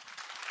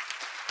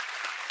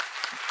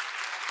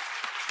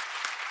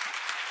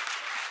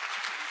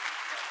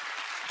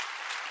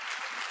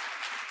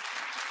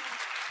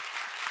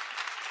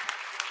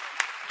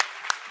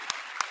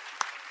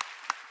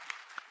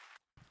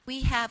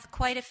 We have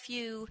quite a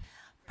few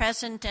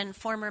present and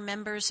former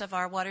members of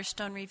our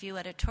Waterstone Review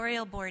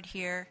editorial board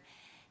here,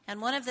 and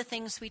one of the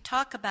things we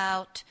talk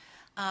about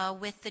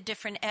with the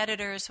different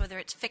editors, whether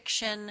it's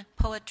fiction,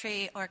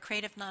 poetry, or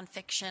creative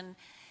nonfiction,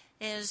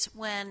 is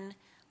when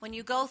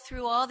you go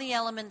through all the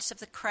elements of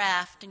the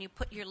craft and you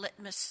put your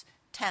litmus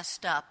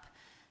test up.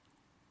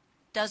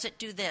 Does it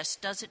do this?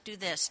 Does it do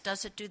this?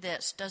 Does it do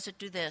this? Does it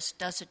do this?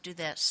 Does it do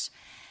this?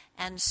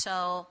 And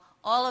so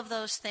all of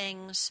those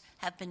things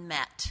have been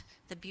met.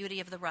 The beauty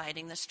of the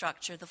writing, the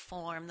structure, the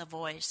form, the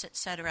voice,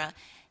 etc.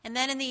 And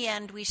then in the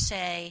end we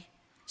say,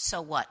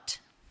 so what?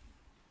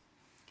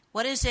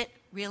 What is it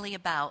really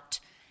about,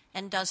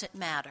 and does it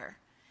matter?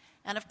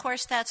 And of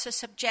course that's a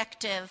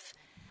subjective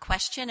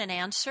question and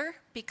answer,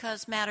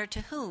 because matter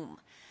to whom?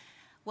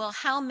 Well,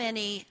 how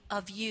many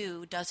of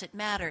you does it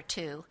matter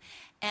to?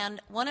 And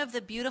one of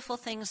the beautiful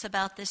things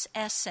about this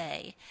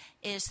essay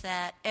is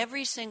that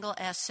every single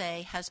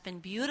essay has been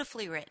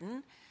beautifully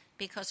written,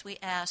 because we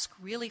ask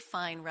really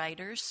fine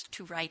writers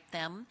to write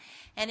them.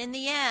 And in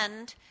the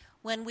end,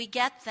 when we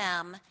get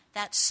them,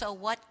 that so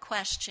what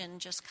question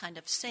just kind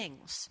of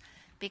sings,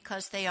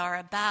 because they are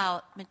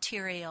about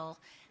material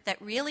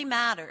that really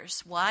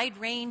matters,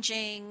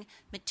 wide-ranging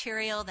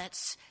material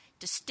that's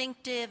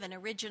distinctive and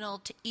original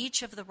to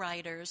each of the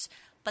writers,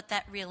 but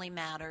that really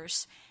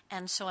matters.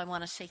 And so I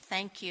want to say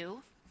thank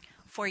you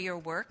for your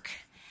work.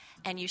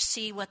 And you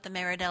see what the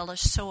Meridel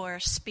Sueur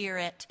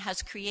spirit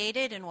has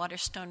created in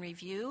Waterstone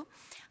Review.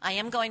 I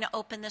am going to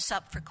open this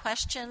up for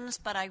questions,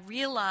 but I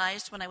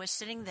realized when I was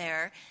sitting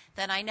there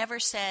that I never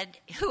said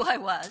who I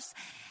was.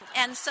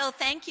 And so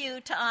thank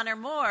you to Honor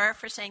Moore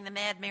for saying the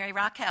Mad Mary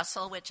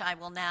Rockcastle, which I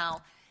will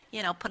now,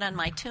 put on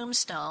my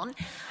tombstone,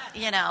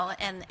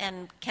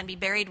 and can be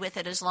buried with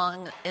it as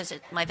long as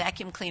my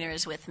vacuum cleaner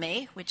is with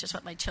me, which is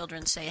what my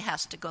children say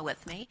has to go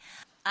with me.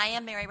 I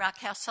am Mary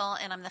Rockcastle,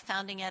 and I'm the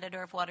founding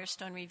editor of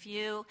Waterstone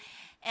Review,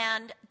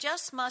 and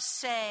just must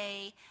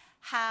say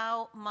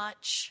how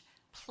much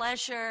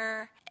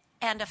pleasure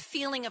and a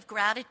feeling of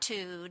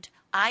gratitude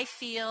I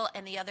feel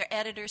and the other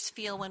editors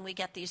feel when we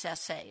get these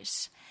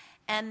essays.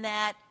 And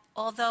that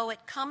although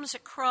it comes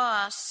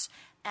across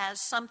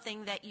as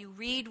something that you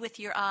read with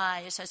your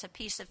eyes as a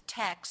piece of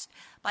text,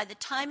 by the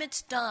time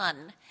it's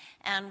done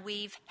and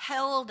we've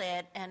held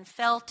it and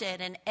felt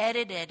it and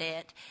edited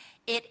it,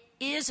 it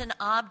is an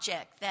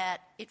object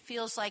that it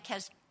feels like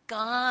has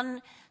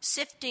gone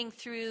sifting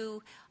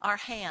through our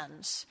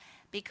hands,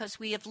 because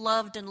we have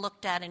loved and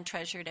looked at and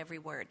treasured every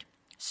word.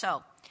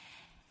 So,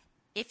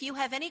 if you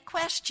have any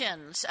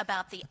questions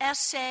about the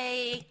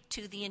essay,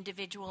 to the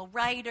individual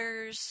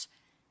writers,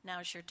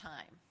 now's your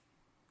time.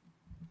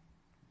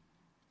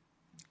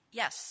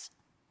 Yes.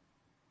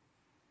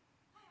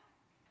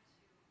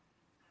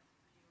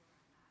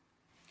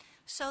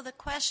 So the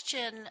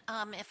question,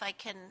 if I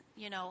can,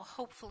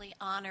 hopefully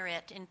honor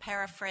it in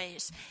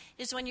paraphrase,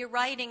 is when you're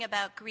writing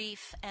about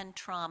grief and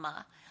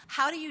trauma,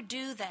 how do you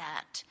do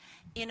that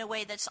in a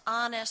way that's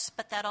honest,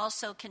 but that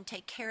also can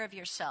take care of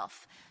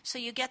yourself? So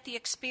you get the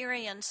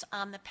experience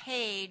on the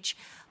page,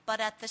 but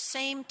at the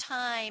same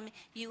time,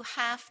 you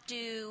have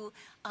to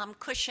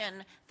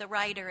cushion the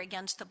writer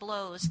against the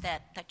blows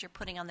that you're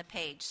putting on the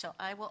page. So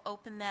I will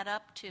open that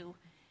up to...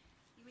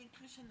 You mean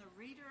cushion the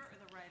reader or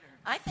the writer?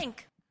 I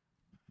think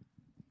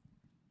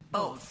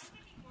both.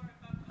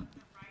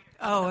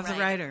 Of the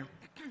writer.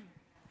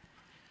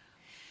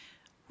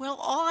 Well,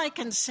 all I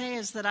can say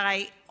is that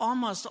I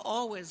almost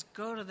always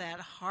go to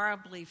that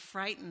horribly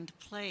frightened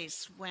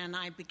place when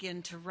I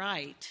begin to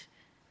write.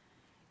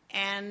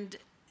 And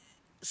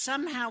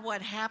somehow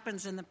what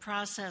happens in the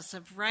process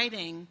of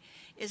writing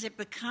is it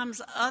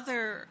becomes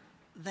other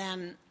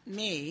than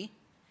me,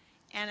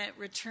 and it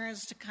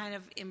returns to kind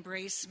of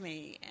embrace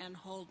me and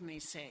hold me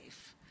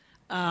safe.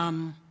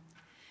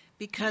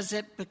 Because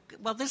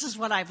this is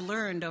what I've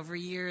learned over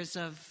years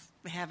of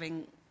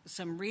having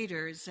some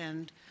readers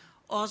and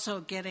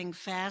also getting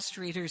fast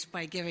readers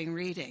by giving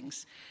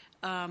readings,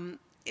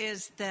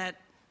 is that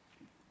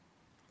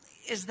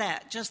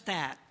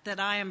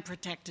I am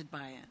protected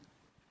by it.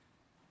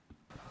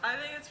 I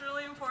think it's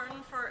really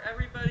important for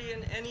everybody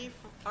in any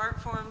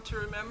art form to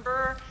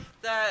remember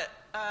that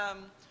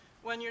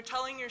when you're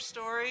telling your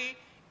story,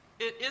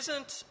 it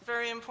isn't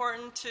very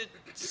important to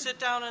sit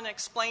down and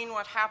explain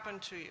what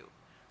happened to you.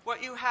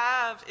 What you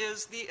have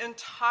is the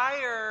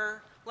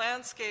entire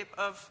landscape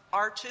of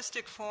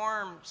artistic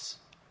forms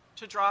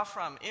to draw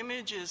from.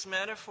 Images,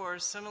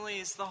 metaphors,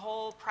 similes, the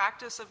whole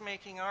practice of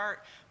making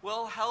art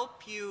will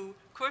help you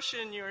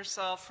cushion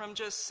yourself from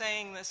just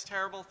saying this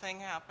terrible thing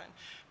happened.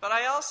 But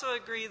I also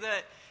agree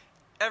that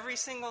every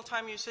single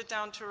time you sit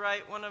down to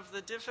write one of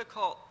the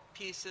difficult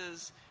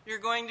pieces, you're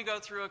going to go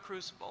through a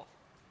crucible,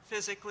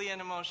 physically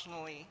and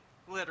emotionally,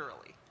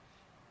 literally.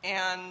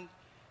 And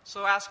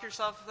so ask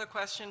yourself the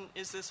question,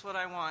 is this what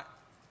I want?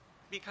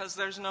 Because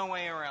there's no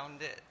way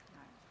around it.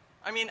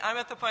 I mean, I'm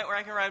at the point where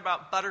I can write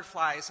about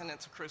butterflies and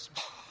it's a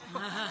crucible.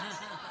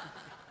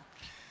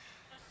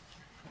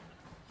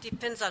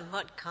 Depends on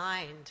what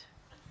kind.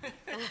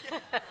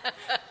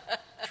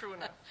 True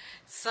enough.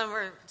 Some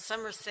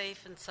are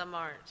safe and some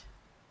aren't.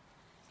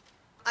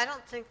 I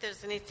don't think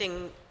there's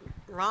anything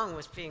wrong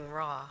with being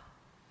raw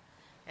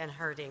and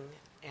hurting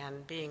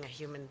and being a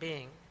human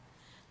being.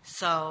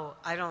 So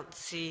I don't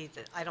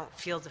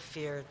feel the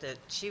fear that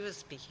she was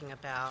speaking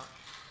about.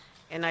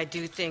 And I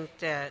do think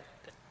that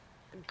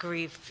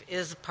grief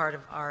is a part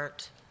of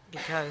art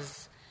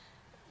because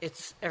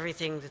it's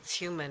everything that's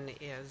human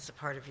is a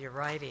part of your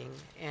writing.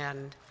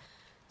 And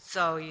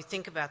so you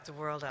think about the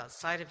world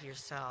outside of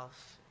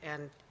yourself,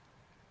 and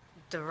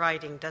the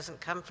writing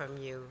doesn't come from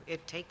you.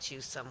 It takes you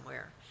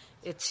somewhere.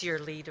 It's your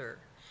leader.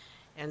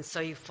 And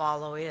so you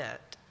follow it,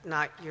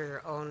 not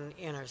your own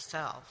inner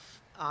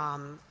self.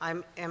 I'm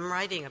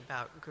writing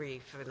about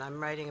grief, and I'm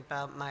writing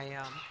about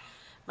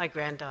my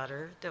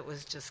granddaughter that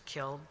was just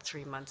killed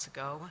 3 months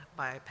ago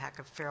by a pack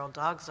of feral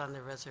dogs on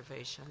the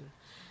reservation.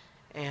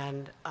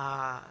 And,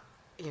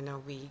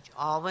 we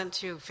all went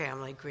through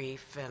family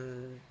grief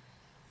and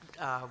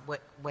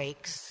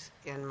wakes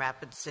in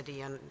Rapid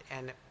City and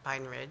at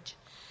Pine Ridge.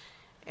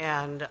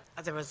 And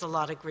there was a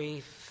lot of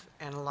grief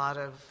and a lot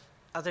of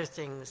other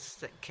things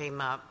that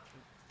came up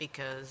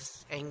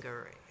because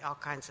anger, all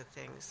kinds of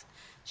things.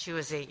 She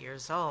was 8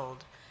 years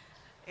old.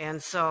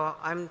 And so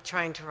I'm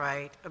trying to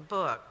write a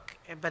book,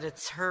 but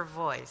it's her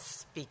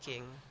voice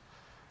speaking.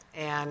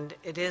 And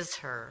it is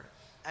her.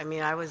 I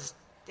mean,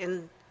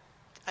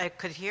 I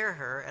could hear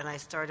her, and I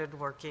started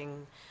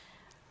working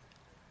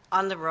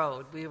on the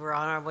road. We were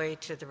on our way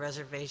to the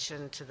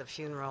reservation, to the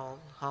funeral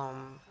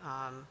home,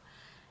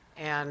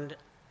 and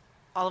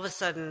all of a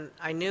sudden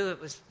I knew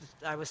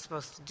I was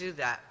supposed to do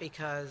that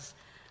because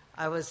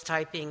I was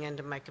typing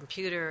into my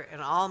computer,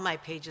 and all my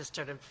pages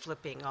started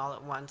flipping all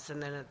at once,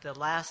 and then the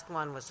last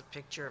one was a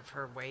picture of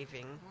her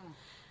waving.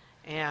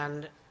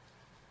 And,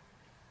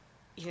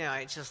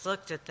 I just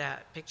looked at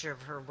that picture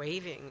of her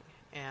waving,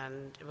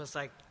 and it was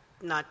like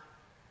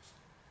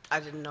I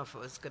didn't know if it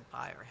was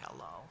goodbye or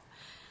hello.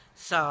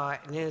 So I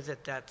knew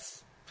that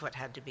that's what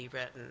had to be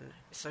written.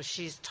 So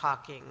she's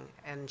talking,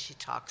 and she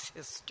talks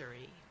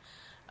history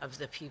of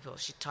the people.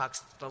 She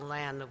talks the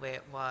land the way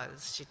it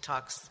was. She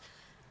talks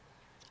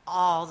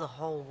the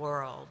whole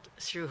world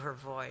through her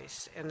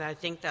voice. And I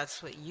think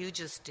that's what you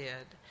just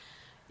did,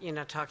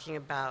 talking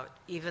about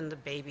even the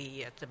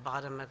baby at the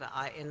bottom of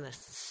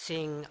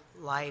seeing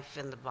life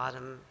in the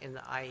bottom in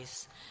the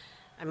ice.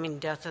 I mean,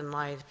 death and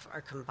life are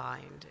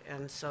combined.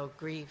 And so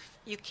grief,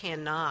 you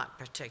cannot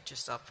protect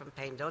yourself from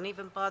pain. Don't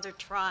even bother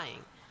trying.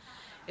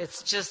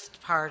 It's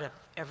just part of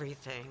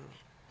everything.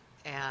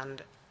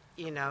 And,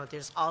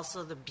 there's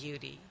also the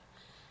beauty.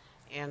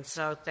 And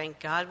so thank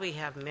God we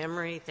have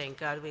memory. Thank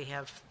God we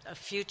have a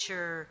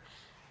future.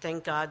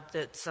 Thank God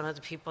that some of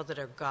the people that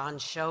are gone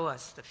show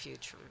us the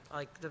future.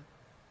 Like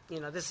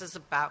this is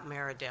about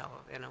Meridel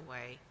in a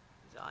way.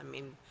 I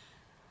mean,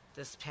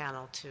 this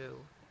panel too.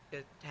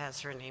 It has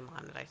her name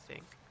on it, I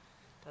think.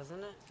 Doesn't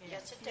it?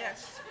 Yes, it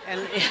does.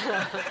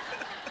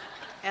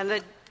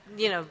 And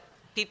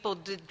people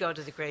did go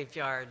to the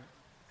graveyard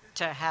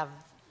to have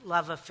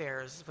love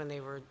affairs when they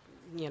were,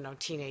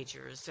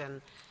 teenagers.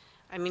 And,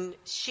 I mean,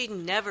 she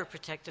never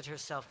protected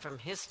herself from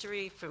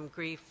history, from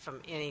grief,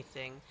 from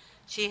anything.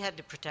 She had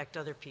to protect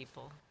other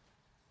people.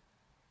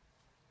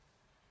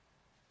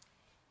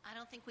 I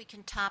don't think we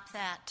can top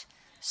that.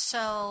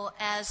 So,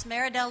 as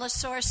Meridel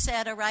Sueur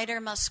said, a writer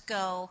must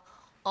go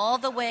all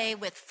the way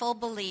with full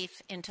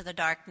belief into the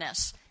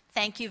darkness.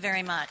 Thank you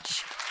very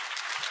much.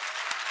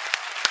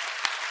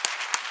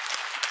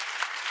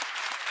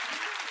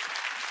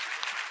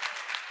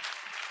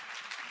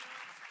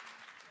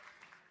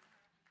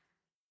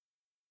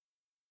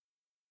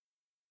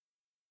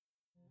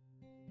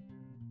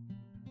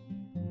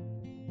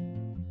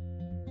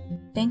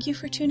 Thank you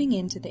for tuning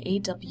in to the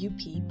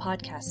AWP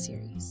podcast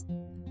series.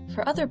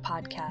 For other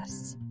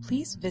podcasts,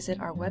 please visit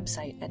our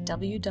website at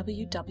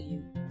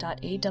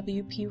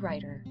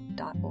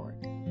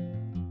www.awpwriter.org.